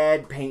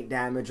bad paint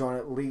damage on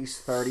at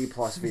least 30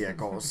 plus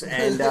vehicles,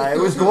 and it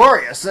was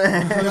glorious.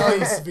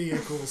 Nice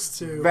vehicles,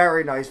 too.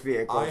 Very nice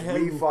vehicles. I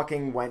had- We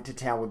fucking went to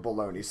town with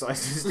bologna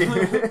slices,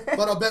 dude.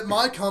 But I'll bet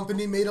my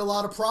company made a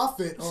lot of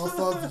profit off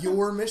of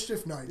your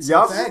mischief nights.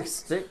 Yup. So thanks.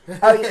 See?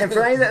 Oh, yeah, and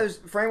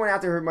for anyone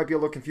out there who might be a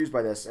little confused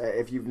by this,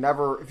 if you've been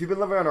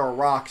living under a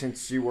rock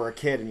since you were a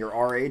kid and you're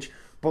our age,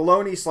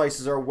 bologna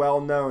slices are well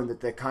known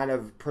that the kind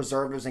of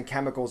preservatives and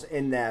chemicals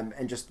in them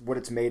and just what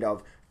it's made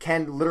of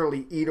can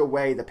literally eat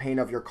away the paint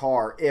of your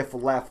car if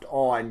left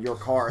on your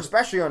car,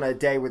 especially on a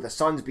day where the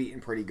sun's beating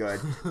pretty good.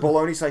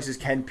 Bologna slices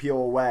can peel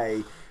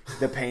away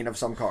the paint of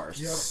some cars.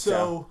 Yep.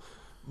 So,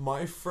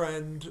 my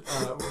friend,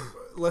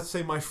 let's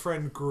say my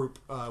friend group,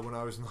 when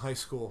I was in high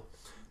school,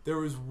 there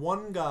was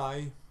one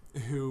guy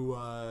who,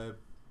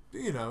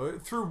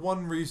 through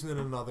one reason and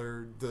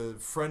another, the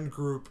friend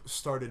group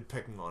started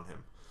picking on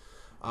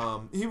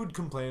him. He would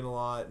complain a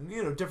lot,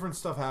 and different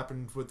stuff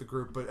happened with the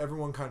group, but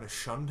everyone kind of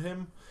shunned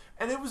him,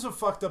 and it was a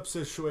fucked up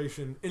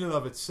situation in and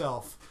of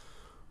itself.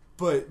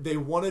 But they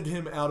wanted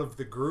him out of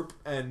the group,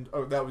 and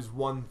that was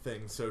one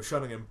thing, so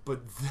shunning him.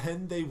 But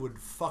then they would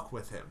fuck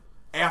with him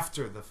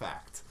after the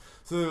fact.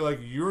 So they're like,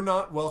 "You're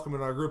not welcome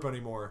in our group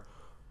anymore,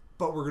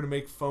 but we're gonna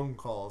make phone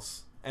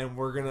calls." And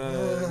we're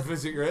gonna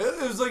visit your.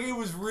 It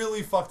was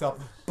really fucked up,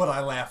 but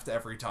I laughed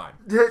every time.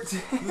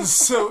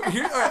 So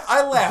here,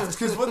 I laughed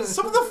because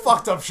some of the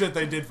fucked up shit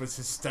they did was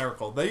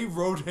hysterical. They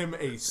wrote him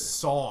a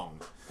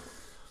song,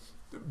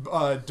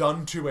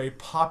 done to a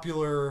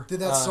popular. Did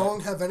that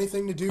song have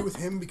anything to do with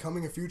him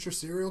becoming a future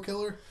serial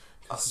killer?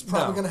 It's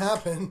probably no. going to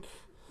happen.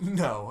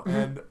 No,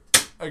 and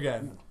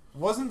again,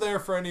 wasn't there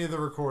for any of the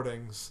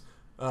recordings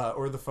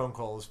or the phone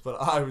calls, but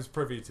I was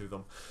privy to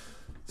them.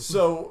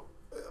 So.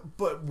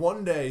 But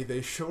one day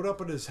they showed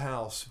up at his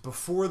house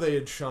before they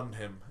had shunned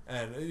him,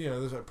 and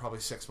this was probably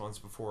 6 months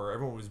before.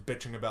 Everyone was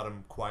bitching about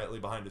him quietly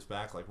behind his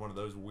back, like one of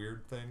those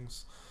weird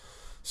things.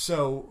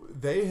 So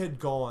they had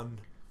gone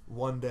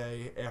one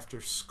day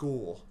after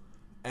school,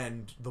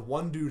 and the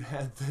one dude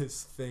had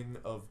this thing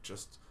of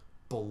just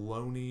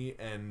bologna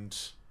and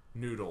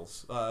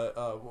noodles.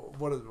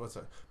 What's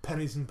that?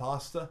 Pennies and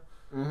pasta.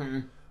 Mm-hmm.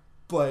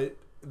 But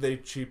they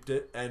cheaped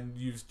it and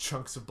used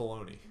chunks of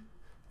bologna.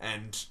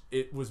 And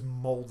it was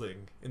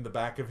molding in the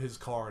back of his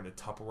car in a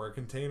Tupperware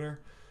container.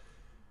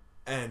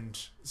 And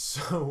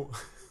so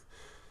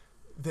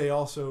they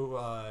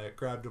also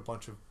grabbed a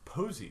bunch of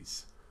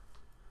posies,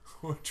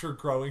 which were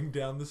growing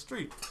down the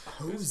street.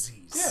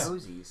 Posies. Yeah.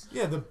 Posies.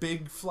 Yeah, the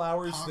big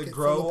flowers Pocket that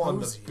full grow of on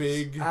the posies.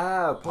 big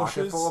Oh, pocket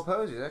bushes. full of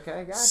posies.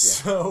 Okay, gotcha.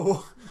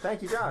 So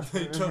Thank you, Josh.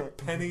 they took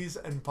pennies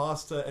and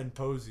pasta and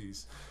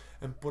posies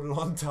and put it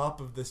on top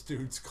of this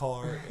dude's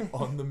car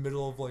on the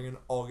middle of like an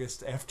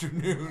August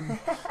afternoon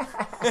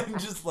and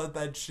just let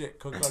that shit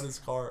cook on his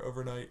car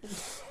overnight.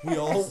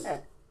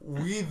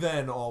 We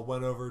then all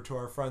went over to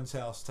our friend's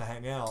house to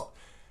hang out,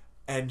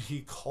 and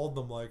he called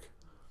them like,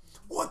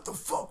 "What the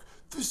fuck?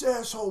 this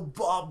asshole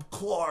Bob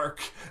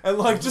Clark, and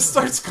like just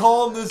starts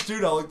calling this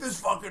dude out, like, this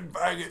fucking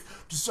faggot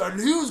decided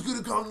he was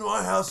gonna come to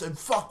my house and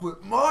fuck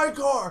with my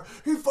car.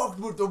 He fucked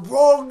with the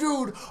wrong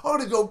dude. I'm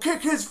gonna go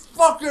kick his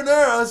fucking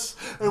ass.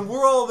 And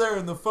we're all there,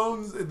 and the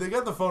phones, they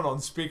got the phone on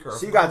speaker.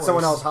 So you got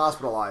someone else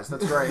hospitalized.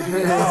 That's great.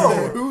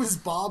 No. Who's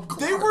Bob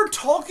Clark? They were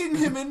talking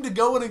him into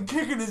going and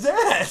kicking his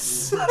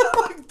ass.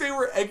 Like, they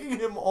were egging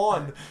him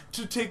on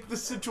to take the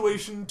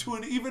situation to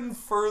an even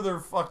further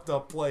fucked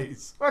up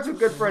place. That's what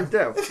good friends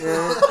do.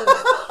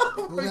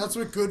 Well, that's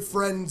what good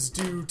friends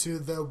do to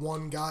the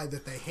one guy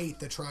that they hate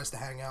that tries to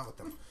hang out with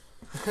them.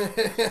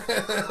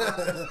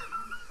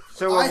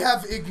 So I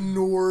have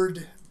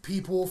ignored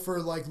people for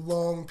like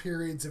long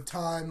periods of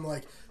time.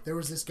 Like there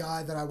was this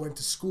guy that I went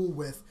to school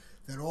with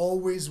that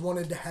always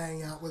wanted to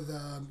hang out with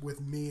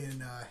me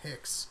and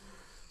Hicks.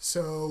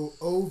 So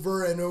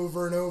over and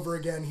over and over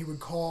again, he would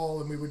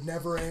call and we would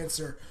never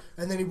answer.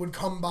 And then he would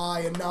come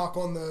by and knock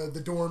on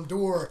the dorm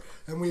door,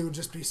 and we would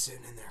just be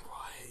sitting in there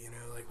quiet, you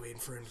know, like waiting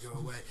for him to go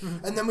away.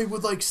 And then we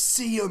would like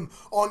see him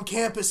on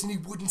campus, and he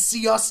wouldn't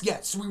see us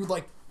yet. So we would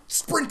like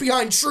sprint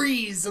behind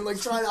trees and like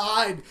try to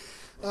hide.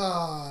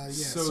 Yeah.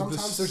 So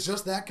sometimes there's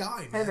just that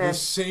guy, man. The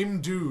same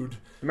dude.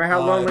 no matter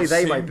how lonely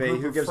they same might be,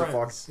 group who of gives a fuck?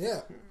 friends.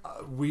 Yeah.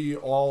 We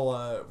all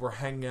were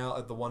hanging out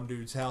at the one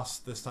dude's house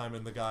this time,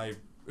 and the guy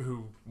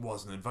who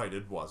wasn't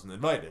invited.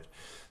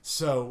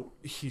 So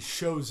he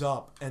shows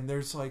up, and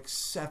there's like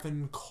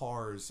 7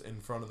 cars in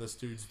front of this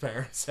dude's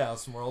parents'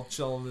 house, and we're all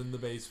chilling in the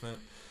basement.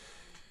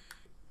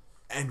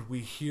 And we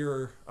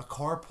hear a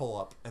car pull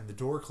up and the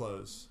door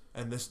close,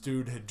 and this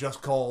dude had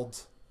just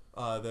called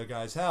the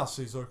guy's house.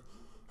 So he's like,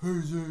 "Hey,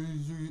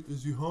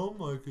 is he home?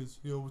 Like,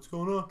 what's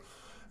going on?"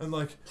 And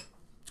like,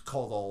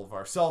 called all of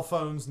our cell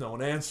phones. No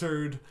one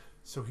answered.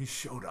 So he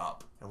showed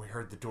up, and we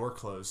heard the door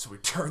close. So we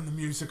turned the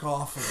music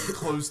off, and we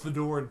closed the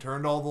door and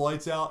turned all the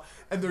lights out.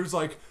 And there's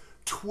like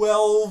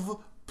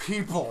 12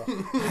 people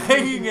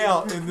hanging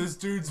out in this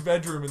dude's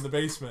bedroom in the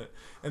basement.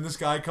 And this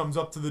guy comes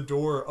up to the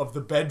door of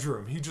the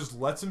bedroom. He just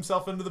lets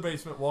himself into the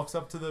basement, walks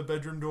up to the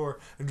bedroom door,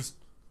 and just,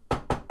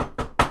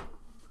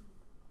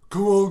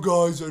 "Come on,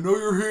 guys, I know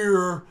you're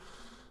here.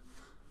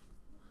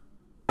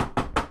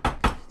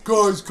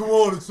 Guys, come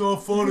on, it's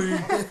not funny."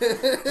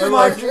 And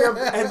like,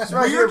 It's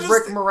reminds me of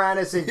Rick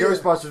Moranis in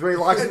Ghostbusters when he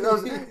locks in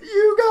those,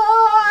 "You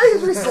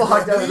guys!" He's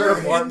locked out of their we're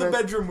in the apartment.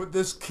 bedroom with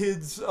this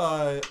kid's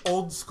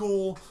old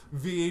school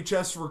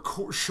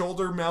VHS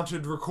shoulder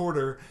mounted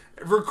recorder,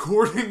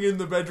 recording in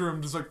the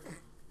bedroom, just like,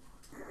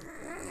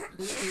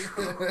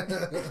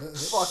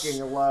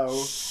 Fucking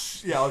low.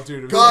 yeah,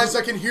 dude. Guys,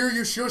 I can hear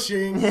you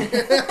shushing. Dude,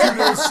 it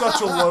was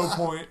such a low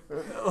point.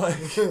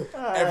 Like,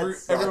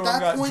 everyone that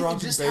got point, you drunk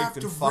and just baked have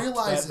and to fucked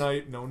realize that it.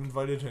 night. No one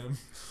invited him.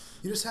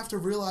 You just have to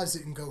realize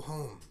it and go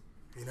home.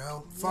 You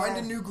know? Find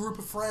a new group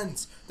of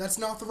friends. That's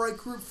not the right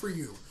group for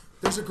you.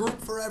 There's a group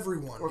for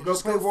everyone. Or You go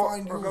just play gotta War-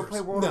 find or go yours.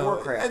 play World of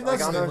Warcraft. and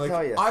that's Like, the I'm thing. gonna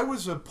tell you. Like, I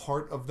was a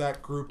part of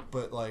that group,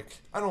 but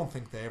like, I don't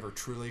think they ever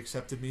truly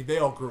accepted me. They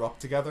all grew up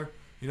together.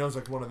 You know, it was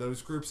like one of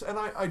those groups, and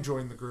I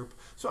joined the group,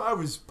 so I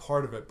was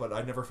part of it, but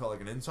I never felt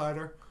like an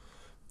insider.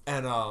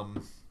 And I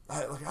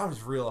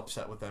was real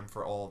upset with them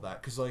for all of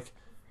that, because like,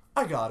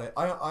 I got it.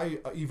 I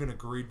even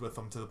agreed with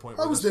them to the point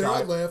where I was this there, guy,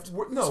 I laughed.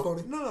 where- It's no,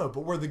 funny. no,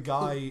 but where the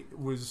guy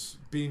was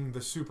being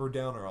the super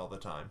downer all the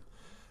time.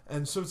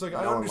 And so it's like,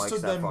 I No one likes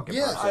understood that them. fucking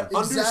Yeah, I person.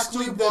 understood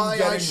exactly them why I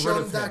getting rid shunned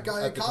of that him guy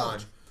at at the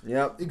college. time.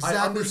 Yep. Exactly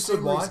I the understood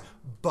same why, reason.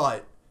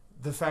 but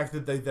the fact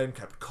that they then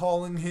kept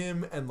calling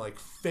him and like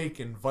fake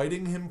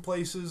inviting him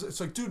places, it's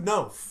like, dude,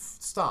 no,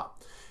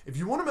 stop. If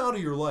you want him out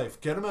of your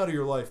life, get him out of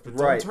your life, but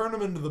don't Right. turn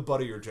him into the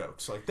butt of your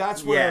jokes. Like,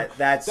 that's where, Yeah,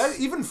 that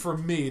even for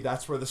me,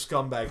 that's where the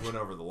scumbag went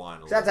over the line.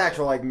 A That's little bit.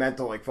 actual like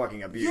mental like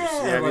fucking abuse. Yeah,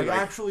 You know what I mean? like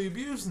actually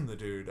abusing the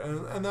dude,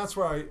 and that's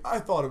where I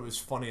thought it was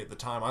funny at the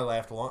time. I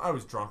laughed along. I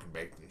was drunk and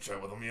baked and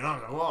shit with him, you know. I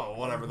was like, whoa,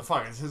 whatever the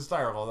fuck, it's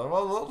hysterical.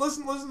 Well,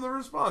 listen to the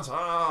response.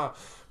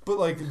 But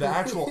like the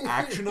actual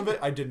action of it,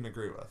 I didn't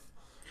agree with.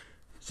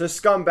 So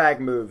scumbag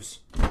moves.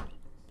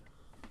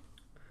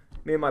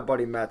 Me and my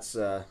buddy Metz,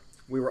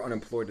 we were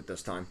unemployed at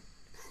this time.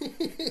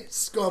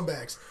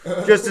 Scumbags.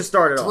 Just to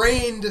start it off.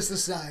 Drained to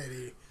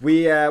society.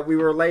 We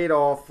were laid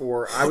off,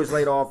 or I was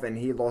laid off and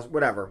he lost,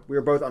 whatever. We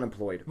were both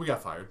unemployed. We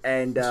got fired.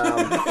 And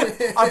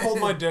I pulled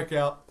my dick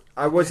out.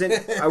 I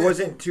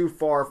wasn't too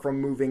far from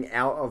moving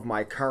out of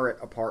my current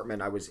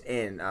apartment I was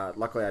in.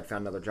 Luckily, I'd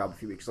found another job a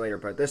few weeks later.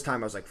 But this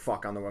time, I was like,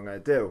 "Fuck, I don't know what I'm gonna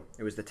do."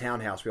 It was the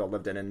townhouse we all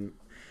lived in, and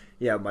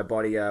yeah, my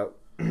buddy,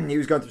 he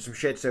was going through some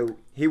shit, so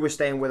he was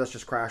staying with us,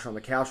 just crashing on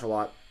the couch a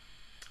lot.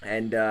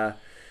 And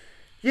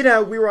you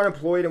know, we were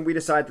unemployed, and we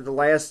decided that the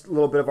last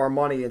little bit of our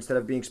money, instead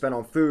of being spent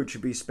on food,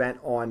 should be spent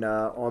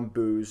on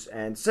booze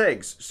and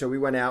cigs. So we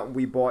went out and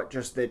we bought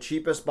just the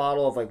cheapest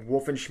bottle of like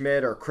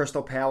Wolfenschmidt or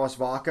Crystal Palace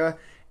vodka,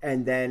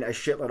 and then a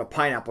shitload of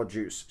pineapple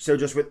juice. So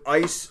just with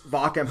ice,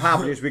 vodka, and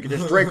pineapple juice, we could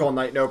just drink all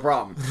night, no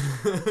problem.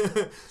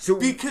 So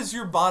Because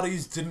your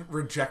bodies didn't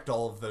reject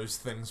all of those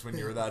things when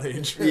you were that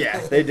age. yeah,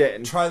 they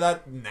didn't. Try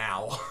that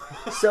now.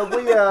 So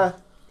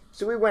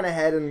So we went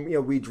ahead and,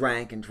 we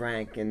drank, and,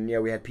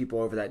 we had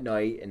people over that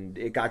night, and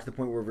it got to the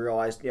point where we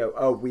realized,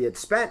 we had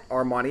spent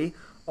our money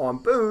on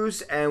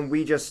booze, and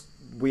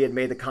we had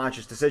made the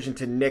conscious decision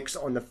to nix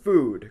on the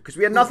food, because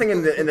we had nothing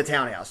in the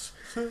townhouse.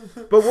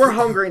 But we're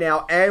hungry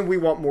now, and we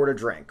want more to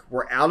drink.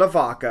 We're out of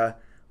vodka.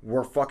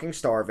 We're fucking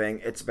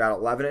starving. It's about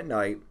 11 at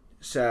night.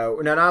 So,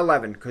 no, not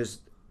 11, because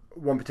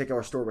one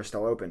particular store was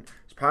still open.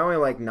 It's probably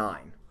only like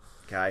 9,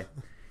 okay?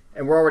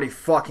 And we're already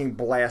fucking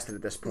blasted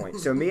at this point.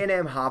 So me and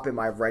him hop in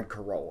my red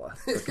Corolla,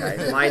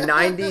 okay? My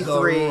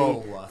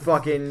 93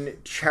 fucking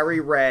cherry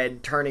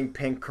red turning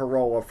pink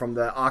Corolla from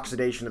the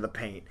oxidation of the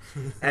paint.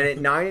 And at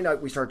 9 at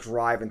night, we start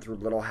driving through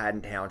Little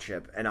Haddon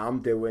Township. And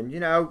I'm doing,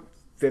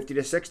 50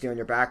 to 60 on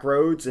your back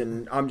roads.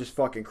 And I'm just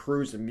fucking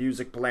cruising,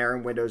 music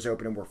blaring, windows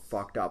open, and we're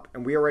fucked up.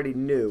 And we already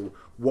knew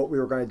what we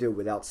were going to do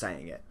without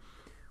saying it.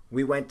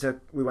 We went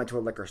to a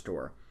liquor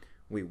store.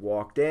 We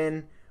walked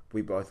in.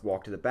 We both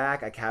walked to the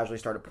back. I casually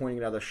started pointing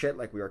at other shit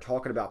like we were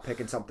talking about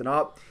picking something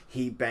up.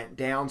 He bent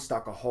down,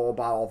 stuck a whole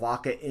bottle of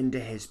vodka into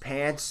his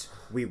pants.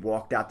 We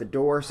walked out the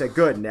door, said,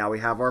 good, now we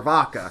have our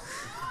vodka.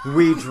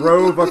 We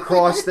drove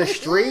across the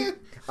street.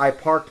 I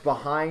parked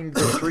behind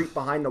the street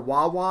behind the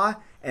Wawa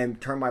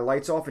and turned my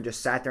lights off and just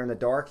sat there in the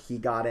dark. He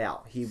got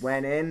out. He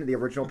went in. The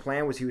original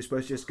plan was he was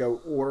supposed to just go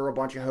order a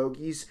bunch of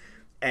hoagies,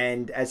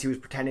 and as he was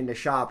pretending to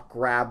shop,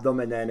 grab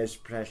them and then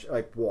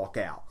walk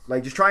out.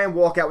 Like, just try and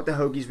walk out with the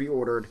hoagies we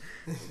ordered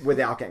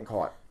without getting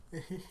caught.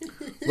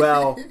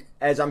 Well,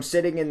 as I'm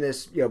sitting in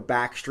this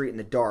back street in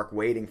the dark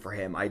waiting for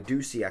him, I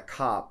do see a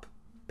cop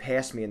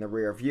pass me in the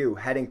rear view,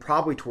 heading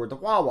probably toward the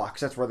Wawa,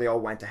 because that's where they all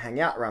went to hang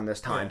out around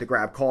this time, to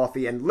grab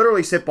coffee and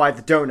literally sit by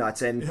the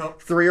donuts. And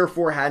 3 or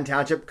 4 Haddon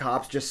Township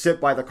cops just sit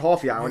by the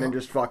coffee island and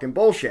just fucking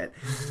bullshit.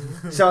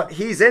 So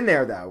he's in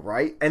there, though,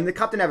 right? And the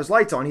cop didn't have his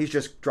lights on. He's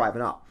just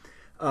driving up.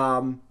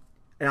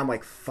 And I'm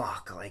like,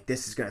 fuck, like,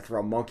 this is going to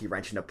throw a monkey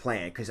wrench into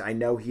plan, because I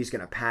know he's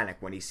going to panic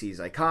when he sees,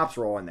 like, cops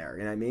rolling there,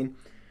 you know what I mean?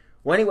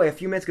 Well, anyway, a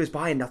few minutes goes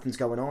by and nothing's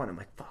going on. I'm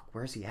like, fuck,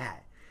 where's he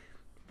at?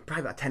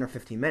 Probably about 10 or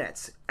 15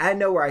 minutes. Out of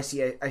nowhere, I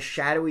see a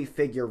shadowy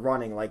figure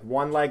running, like,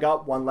 one leg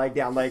up, one leg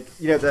down, like,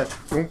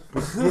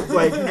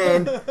 like,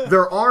 and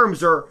their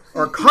arms are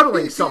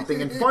cuddling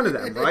something in front of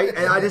them, right?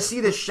 And I just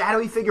see this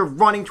shadowy figure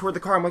running toward the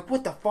car. I'm like,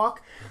 what the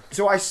fuck?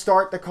 So I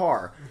start the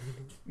car.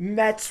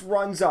 Metz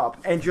runs up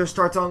and just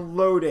starts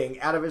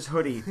unloading out of his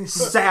hoodie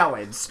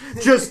salads.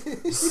 Just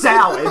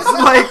salads.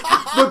 Like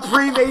the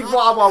pre-made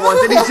Wawa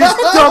ones. And he's just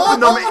dumping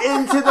them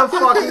into the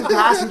fucking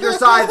passenger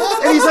side.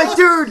 And he's like,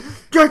 dude,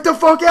 get the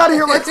fuck out of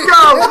here. Let's go.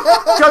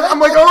 I'm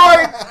like, all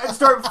right. And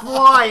start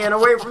flying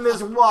away from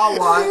this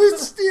Wawa. He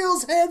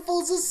steals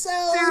handfuls of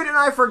salad. Dude, and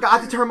I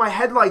forgot to turn my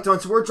headlights on.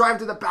 So we're driving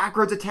through the back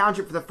roads of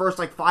Township for the first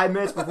 5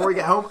 minutes before we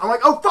get home. I'm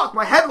like, oh fuck,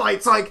 my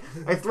headlights. Like,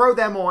 I throw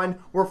them on.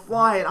 We're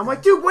flying. I'm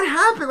like, dude, what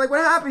happened? Like,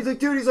 what happened? He's like,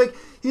 dude,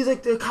 he's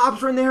like, the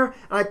cops were in there, and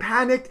I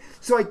panicked,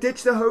 so I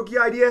ditched the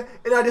hoagie idea,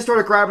 and I just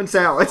started grabbing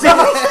salads.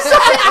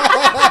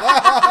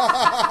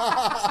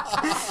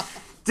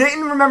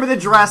 Didn't remember the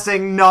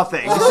dressing,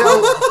 nothing.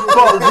 So,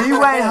 but we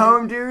went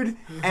home, dude,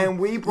 and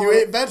we brought... You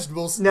ate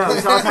vegetables. No,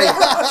 so I'll tell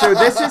you. So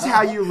this is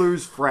how you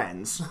lose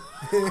friends.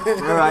 All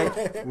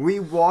right? We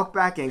walk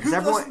back in, because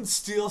everyone... doesn't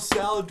steal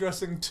salad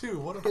dressing, too?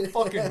 What a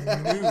fucking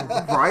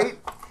noob. Right?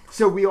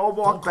 So we all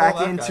walked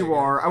back into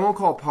our, I won't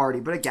call it party,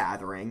 but a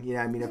gathering,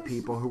 of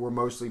people who were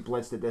mostly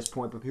blitzed at this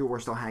point, but people were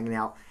still hanging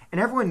out.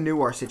 And everyone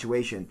knew our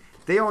situation.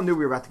 They all knew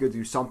we were about to go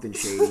do something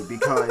shady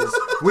because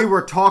we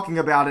were talking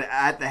about it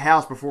at the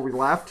house before we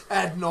left.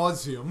 Ad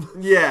nauseum.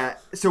 Yeah.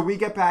 So we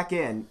get back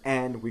in,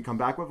 and we come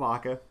back with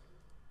vodka.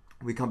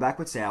 We come back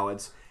with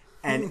salads.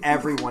 And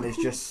everyone is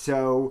just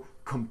so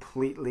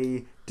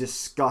completely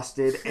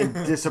disgusted and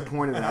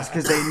disappointed in us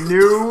because they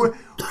knew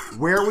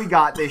where we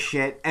got this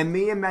shit. And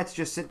me and Metz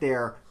just sit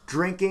there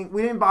drinking.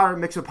 We didn't bother to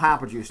mix with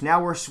pineapple juice.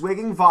 Now we're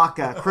swigging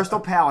vodka, Crystal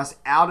Palace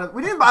out of...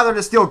 We didn't bother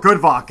to steal good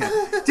vodka.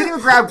 Didn't even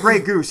grab Grey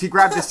Goose. He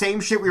grabbed the same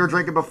shit we were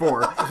drinking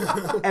before.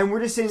 And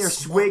we're just sitting there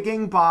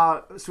swinging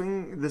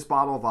this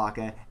bottle of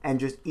vodka and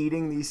just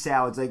eating these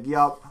salads. Like,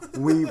 yup,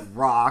 we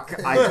rock,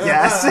 I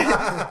guess.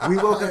 We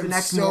woke up the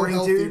next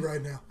morning, dude.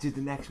 Right now. Dude,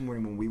 the next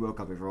morning when we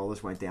woke up, after all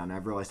this went down, I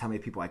realized how many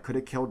people I could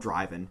have killed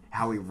driving,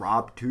 how we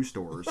robbed 2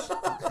 stores.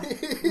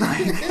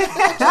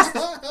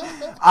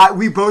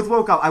 We both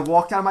woke up. I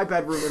walked out of my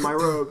bedroom in my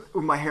robe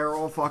with my hair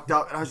all fucked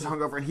up, and I was just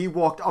hungover, and he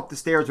walked up the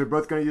stairs. We were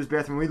both going to use the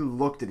bathroom, and we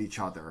looked at each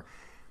other.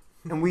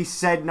 And we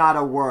said not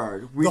a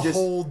word. The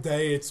whole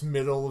day, it's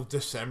middle of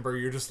December,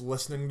 you're just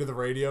listening to the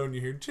radio and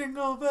you hear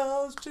jingle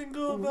bells,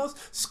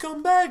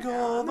 scumbag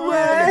all the way.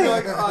 And you're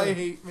like, I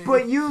hate me.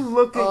 But you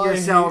look at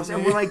yourselves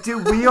and we're like,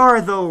 dude, we are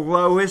the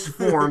lowest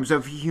forms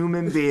of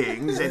human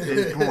beings at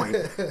this point.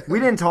 We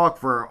didn't talk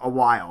for a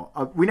while.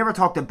 We never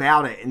talked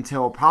about it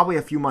until probably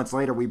a few months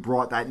later we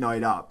brought that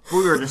night up.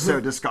 We were just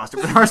so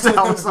disgusted with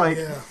ourselves. Like,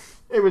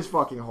 It was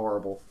fucking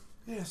horrible.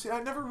 Yeah, see,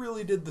 I never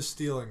really did the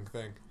stealing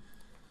thing.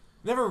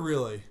 Never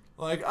really.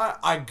 Like,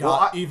 I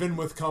got Well, even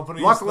with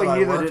companies luckily that I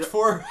neither worked did-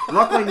 for.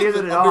 luckily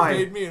neither did I.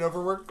 Underpaid me and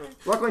overworked me.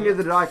 Luckily,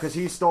 neither did I, because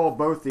he stole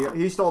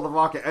the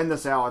vodka and the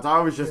salads. I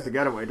was just the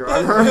getaway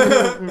driver.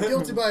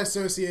 Guilty by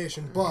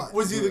association, but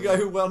Was he the guy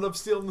who wound up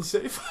stealing the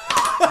safe?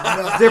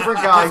 Different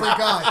guy. different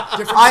guy.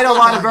 Different I had a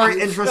lot of scumbag.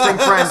 very interesting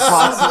friends,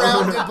 Pops.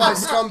 Surrounded by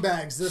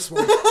scumbags. This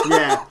one.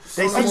 Yeah,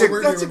 they That's seem what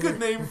we're to That's a doing good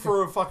name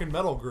for a fucking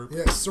metal group.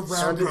 Yeah,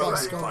 surrounded by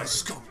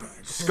scumbags.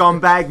 scumbags.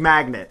 scumbag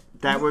magnet.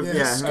 That would Yeah,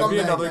 yeah. scum- That'd be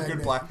Scumbag another magnet.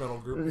 good black metal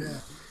group. Yeah.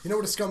 You know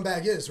what a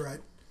scumbag is, right?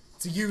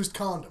 It's a used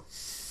condom.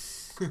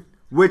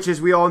 Which, as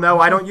we all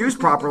know, I don't use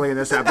properly in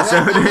this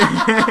episode.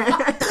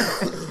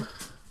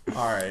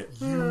 All right.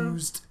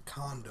 Used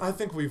condom. I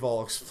think we've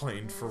all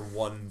explained for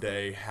one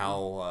day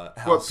how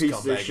What piece of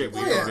scumbaggy shit we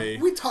we can Yeah, be.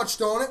 we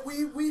touched on it.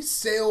 We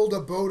sailed a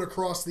boat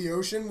across the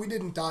ocean. We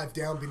didn't dive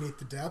down beneath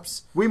the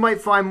depths. We might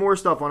find more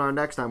stuff on our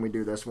next time we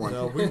do this one.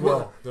 No, we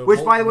will.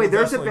 Which, by the way, We'll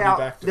there's definitely be about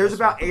back to there's this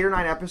about one. 8 or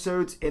 9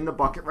 episodes in the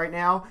bucket right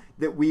now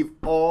that we've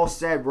all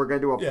said we're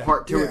going to do a Yeah.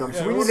 part 2 of Yeah, them. So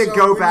yeah, we we'll need to So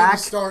go we need back. to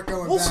start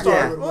going We'll back. start.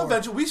 a little Well, more.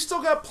 eventually, we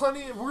still got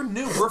plenty. We're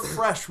new. We're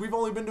fresh. We've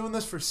only been doing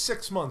this for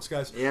 6 months,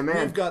 guys. Yeah,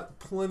 man. We've got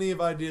plenty of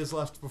ideas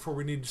left before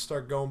we need to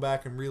start going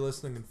back and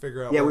re-listening and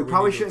figure out. Yeah, where we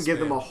probably need to shouldn't give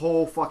them a expand.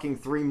 whole fucking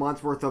 3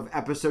 months worth of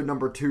episode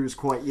number 2s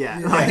quite yet.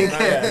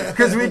 Yeah.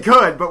 Because we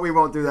could, but we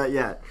won't do that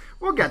yet.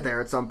 We'll get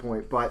there at some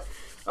point. But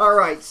all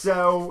right,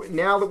 so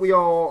now that we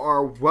all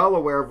are well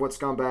aware of what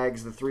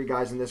scumbags the 3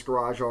 guys in this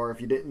garage are, if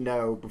you didn't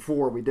know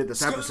before we did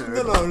this episode,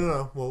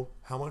 No. Well,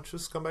 how much of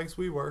scumbags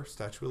we were?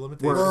 Statute of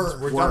limitations. Were.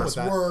 We're done with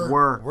that.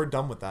 Were. We're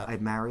done with that.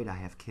 I'm married. I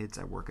have kids.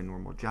 I work a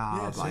normal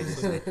job. Yeah, I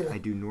seriously.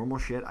 do normal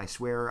shit. I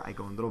swear. I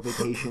go on little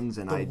vacations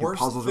and The I do worst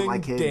puzzles with thing my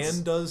kids.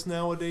 Dan does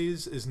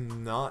nowadays is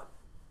not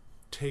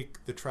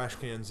take the trash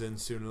cans in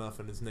soon enough,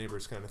 and his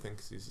neighbors kind of think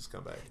he's a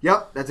scumbag.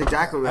 Yep, that's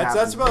exactly what That's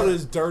happens. about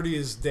as dirty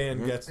as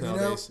Dan gets You know,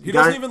 nowadays. He you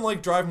doesn't gotta- even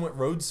like driving with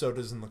road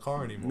sodas in the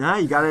car anymore. No,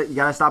 you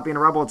gotta stop being a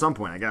rebel at some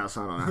point. I guess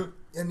I don't know.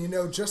 And you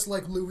know, just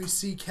like Louis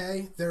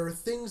C.K., there are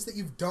things that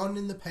you've done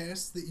in the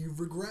past that you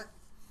regret.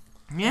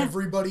 Yeah.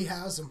 Everybody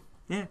has them.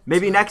 Yeah,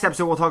 maybe next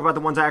episode we'll talk about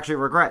the ones I actually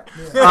regret.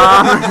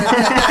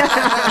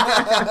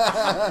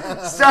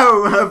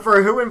 So,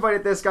 for Who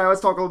Invited This Guy,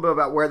 let's talk a little bit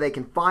about where they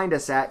can find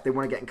us at. If they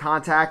want to get in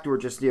contact or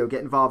just get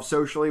involved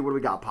socially. What do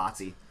we got,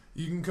 Potsy?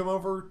 You can come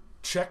over,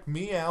 check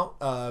me out.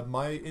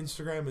 My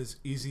Instagram is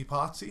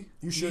EasyPotsy.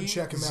 You should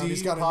check him out.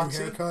 He's got a new Potsy.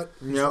 haircut.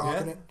 He's Yep.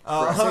 rocking Yeah.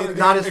 it.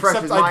 Not as fresh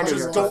except as I mine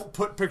just is. don't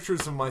put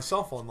pictures of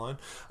myself online.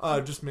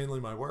 Just mainly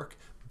my work.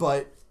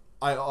 But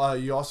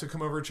you also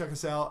come over and check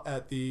us out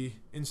at the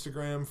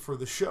Instagram for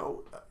the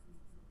show.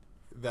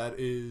 That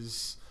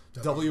is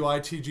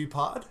WITG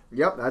Pod.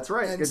 Yep, that's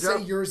right. And Good say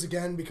job. yours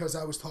again because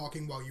I was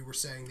talking while you were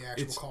saying the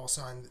actual It's call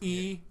sign.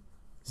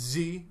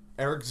 EZ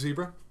Eric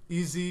Zebra.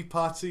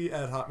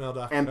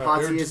 EasyPotsy@hotmail.com. And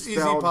Potsy is just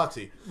spelled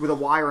EasyPotsy. with a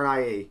Y or an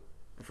IE.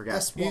 I forget.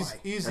 S-Y.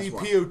 Easy That's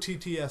why.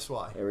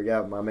 POTTSY. There we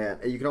go, my man.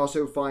 You can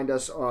also find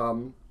us. If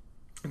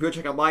you go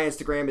check out my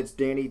Instagram, it's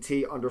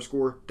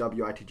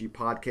DannyT_WITG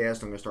podcast.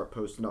 I'm going to start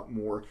posting up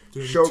more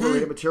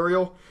show-related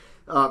material.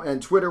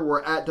 And Twitter,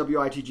 we're at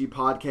WITG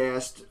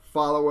podcast.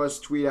 Follow us,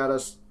 tweet at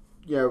us.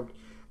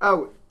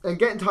 And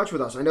get in touch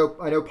with us. I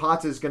know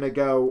Potts is going to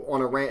go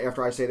on a rant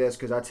after I say this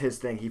because that's his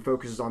thing. He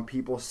focuses on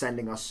people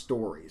sending us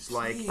stories.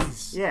 Like,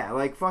 Jeez. yeah,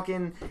 like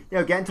fucking,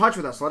 get in touch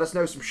with us. Let us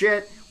know some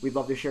shit. We'd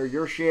love to share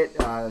your shit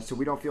so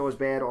we don't feel as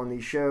bad on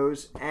these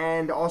shows.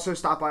 And also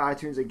stop by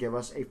iTunes and give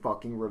us a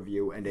fucking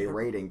review and a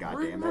rating,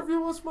 goddammit.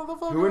 Review us,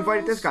 motherfuckers. Who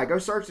invited this guy? Go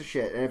search the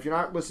shit. And if you're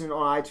not listening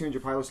on iTunes, you're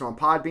probably listening on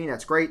Podbean.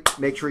 That's great.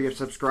 Make sure you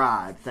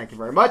subscribe. Thank you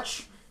very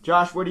much.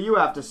 Josh, what do you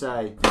have to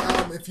say?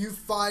 If you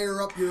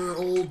fire up your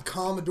old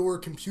Commodore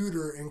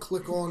computer and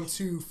click on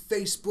to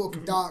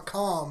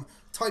Facebook.com,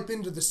 type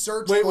into the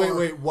search bar.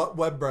 Wait. What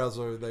web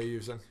browser are they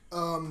using?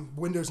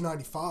 Windows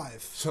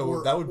 95.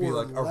 So that would be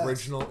or like less.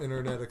 original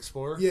Internet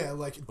Explorer? Yeah,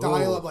 like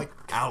dial up, like.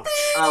 Ouch.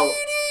 Oh,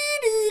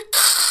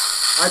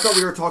 I thought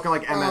we were talking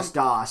like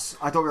MS-DOS.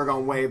 I thought we were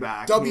going way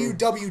back.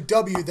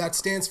 www, that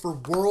stands for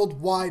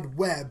World Wide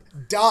Web,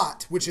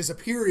 which is a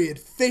period,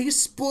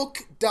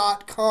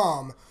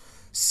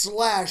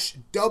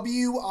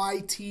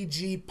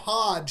 facebook.com/WITG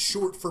pod,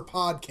 short for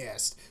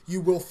podcast.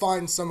 You will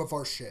find some of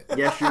our shit.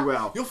 Yes, you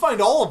will. You'll find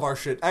all of our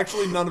shit.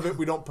 Actually, none of it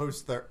we don't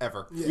post there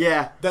ever.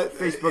 Yeah. That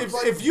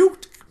Facebook. if you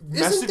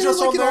message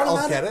us on there,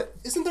 I'll get it.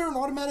 Isn't there an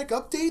automatic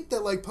update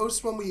that like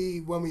posts when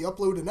we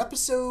upload an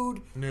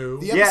episode? No.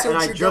 The Yeah, episode and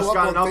I should just go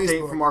got up an on update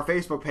Facebook. from our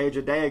Facebook page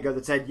a day ago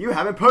that said, you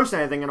haven't posted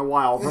anything in a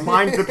while.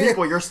 Remind the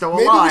people you're still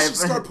Maybe alive. we should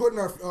start putting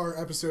our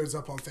episodes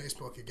up on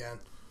Facebook again.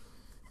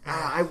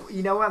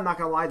 You know what? I'm not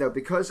going to lie, though.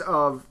 Because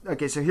of...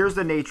 Okay, so here's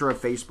the nature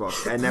of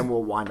Facebook, and then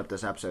we'll wind up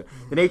this episode.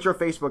 The nature of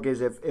Facebook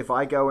is if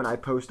I go and I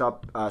post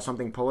up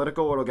something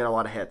political, it'll get a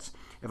lot of hits.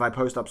 If I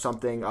post up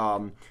something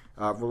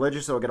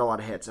religious, it'll get a lot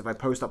of hits. If I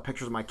post up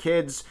pictures of my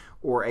kids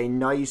or a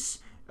nice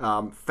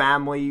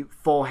family,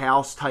 full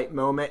house type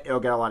moment, it'll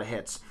get a lot of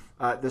hits.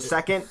 The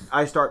second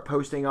I start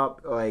posting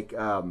up, like,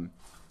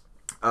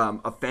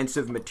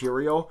 offensive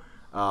material...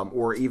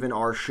 or even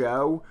our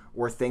show,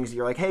 or things that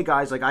you're like, hey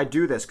guys, like I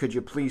do this, could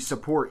you please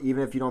support,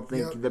 even if you don't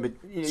think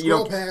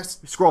Scroll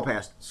past. Scroll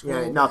past.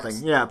 Nothing.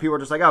 Yeah, people are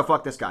just like, oh,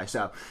 fuck this guy.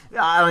 So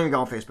I don't even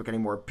go on Facebook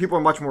anymore. People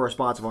are much more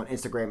responsive on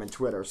Instagram and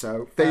Twitter.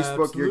 So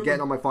Facebook, you're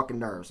getting on my fucking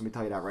nerves. Let me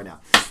tell you that right now.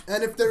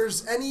 And if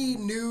there's any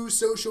new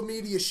social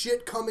media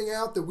shit coming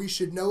out that we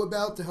should know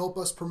about to help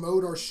us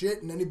promote our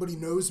shit, and anybody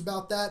knows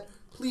about that,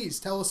 please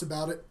tell us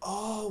about it.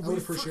 Oh, we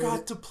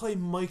forgot to play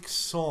Mike's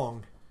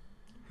song.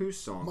 Whose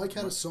song? Mike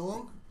had a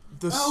song?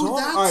 The song?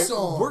 That All right,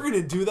 song. We're going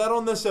to do that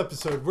on this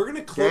episode. We're going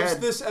to close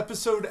this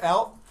episode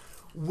out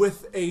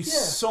with a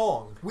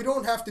song. We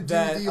don't have to do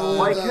That, the old...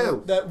 Mike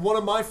who? That one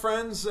of my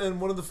friends and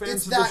one of the fans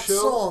It's of the that show,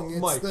 song.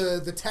 It's Mike.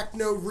 the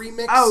techno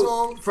remix Oh,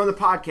 song. from the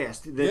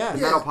podcast, the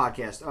metal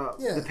podcast.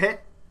 The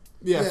Pit?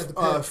 Yeah, The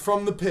Pit.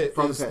 From the Pit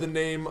From the is Pit. the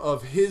name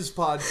of his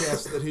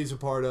podcast that he's a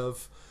part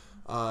of.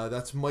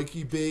 That's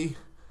Mikey B.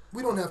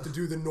 We don't have to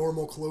do the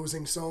normal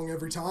closing song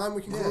every time.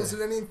 We can close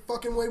it any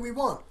fucking way we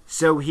want.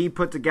 So he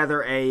put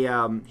together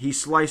he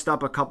sliced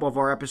up a couple of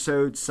our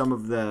episodes, some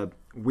of the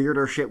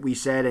weirder shit we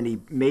said, and he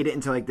made it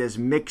into like this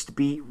mixed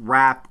beat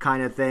rap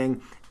kind of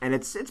thing, and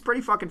it's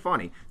pretty fucking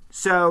funny.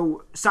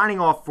 So signing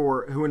off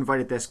for Who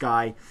Invited This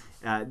Guy,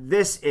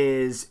 this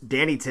is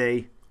Danny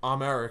T.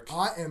 I'm Eric.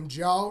 I am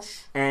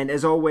Josh. And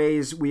as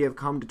always, we have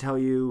come to tell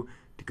you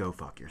to go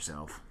fuck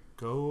yourself.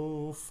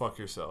 Go fuck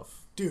yourself.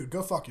 Dude,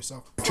 go fuck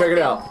yourself. Check it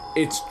out.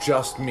 It's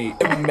just meat.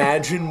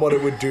 Imagine what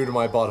it would do to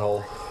my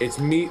butthole. It's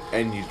meat,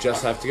 and you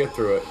just have to get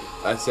through it.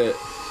 That's it.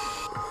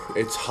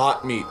 It's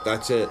hot meat.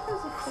 That's it.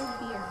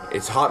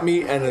 It's hot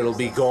meat, and it'll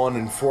be gone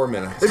in 4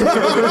 minutes.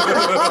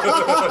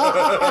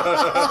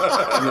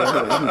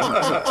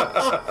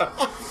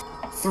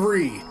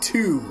 3,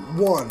 2,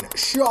 1,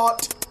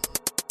 shot.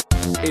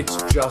 It's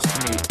just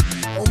meat.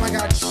 Oh my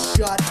god,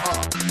 shut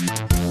up.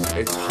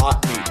 It's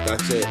hot meat.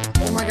 That's it.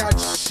 Oh my god,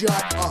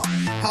 shut up.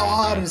 How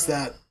hot is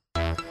that?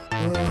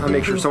 I'll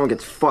make sure someone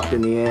gets fucked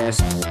in the ass.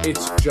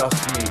 It's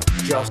just meat.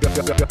 Just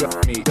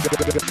meat.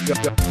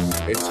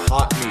 It's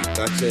hot meat.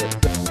 That's it.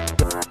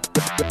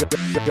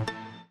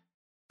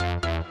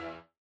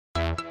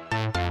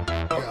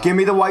 Give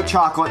me the white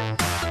chocolate.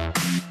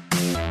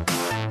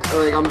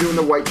 Like, I'm doing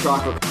the white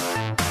chocolate.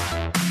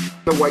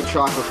 The white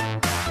chocolate.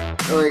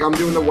 Like, I'm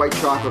doing the white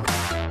chocolate.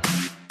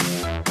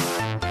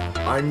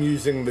 I'm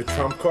using the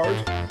trump card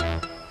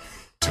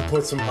to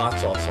put some hot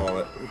sauce on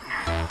it.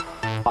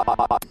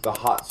 The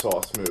hot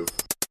sauce move.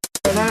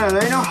 No,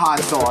 there ain't no hot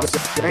sauce.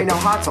 There ain't no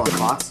hot sauce,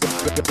 Fox.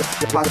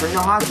 Fox, there ain't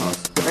no hot sauce.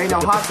 There ain't no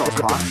hot sauce,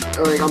 Fox.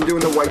 Like, I'm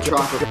doing the white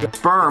chocolate.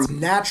 Sperm.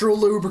 Natural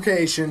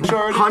lubrication.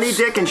 Honey,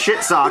 dick, and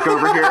shit sock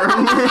over here. You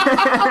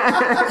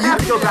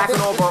can go back in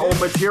all of our old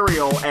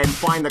material and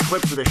find the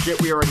clips of the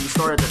shit we already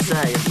started to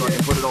say, so I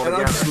can put it all And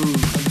I'm together.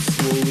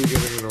 slowly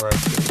getting an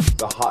erection.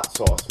 The hot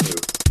sauce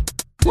move.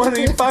 When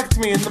he fucked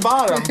me in the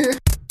bottom.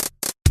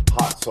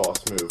 Hot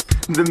sauce move.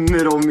 The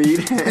middle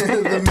meat.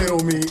 The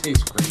middle meat.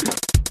 He's great.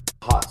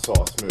 Hot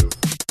sauce move.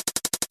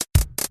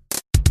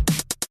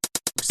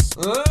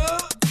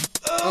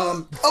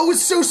 Oh,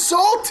 it's so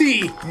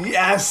salty.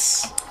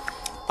 Yes.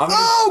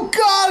 Oh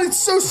god, it's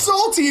so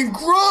salty and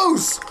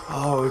gross.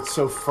 Oh, it's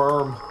so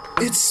firm.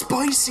 It's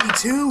spicy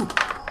too.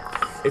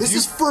 If This you-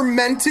 is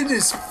fermented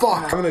as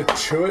fuck. I'm gonna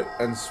chew it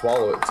and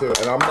swallow it too,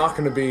 and I'm not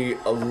gonna be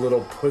a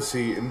little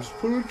pussy and just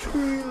put a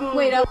chew.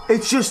 Wait,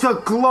 It's just a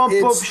glump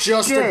It's of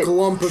just shit. a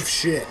glump of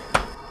shit.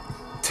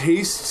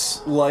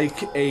 Tastes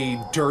like a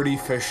dirty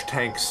fish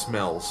tank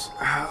smells.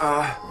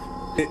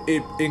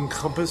 It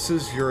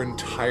encompasses your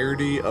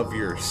entirety of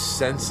your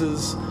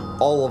senses,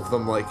 all of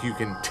them. Like, you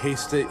can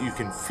taste it, you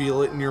can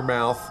feel it in your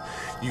mouth,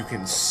 you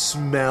can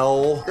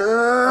smell.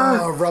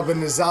 Rubbing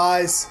his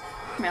eyes.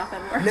 mouth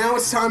everywhere. Now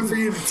it's time for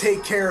you to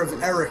take care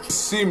of Eric.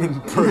 Semen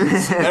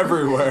prints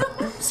everywhere.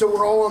 So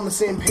we're all on the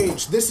same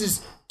page. This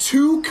is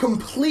to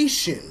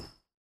completion,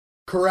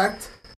 correct?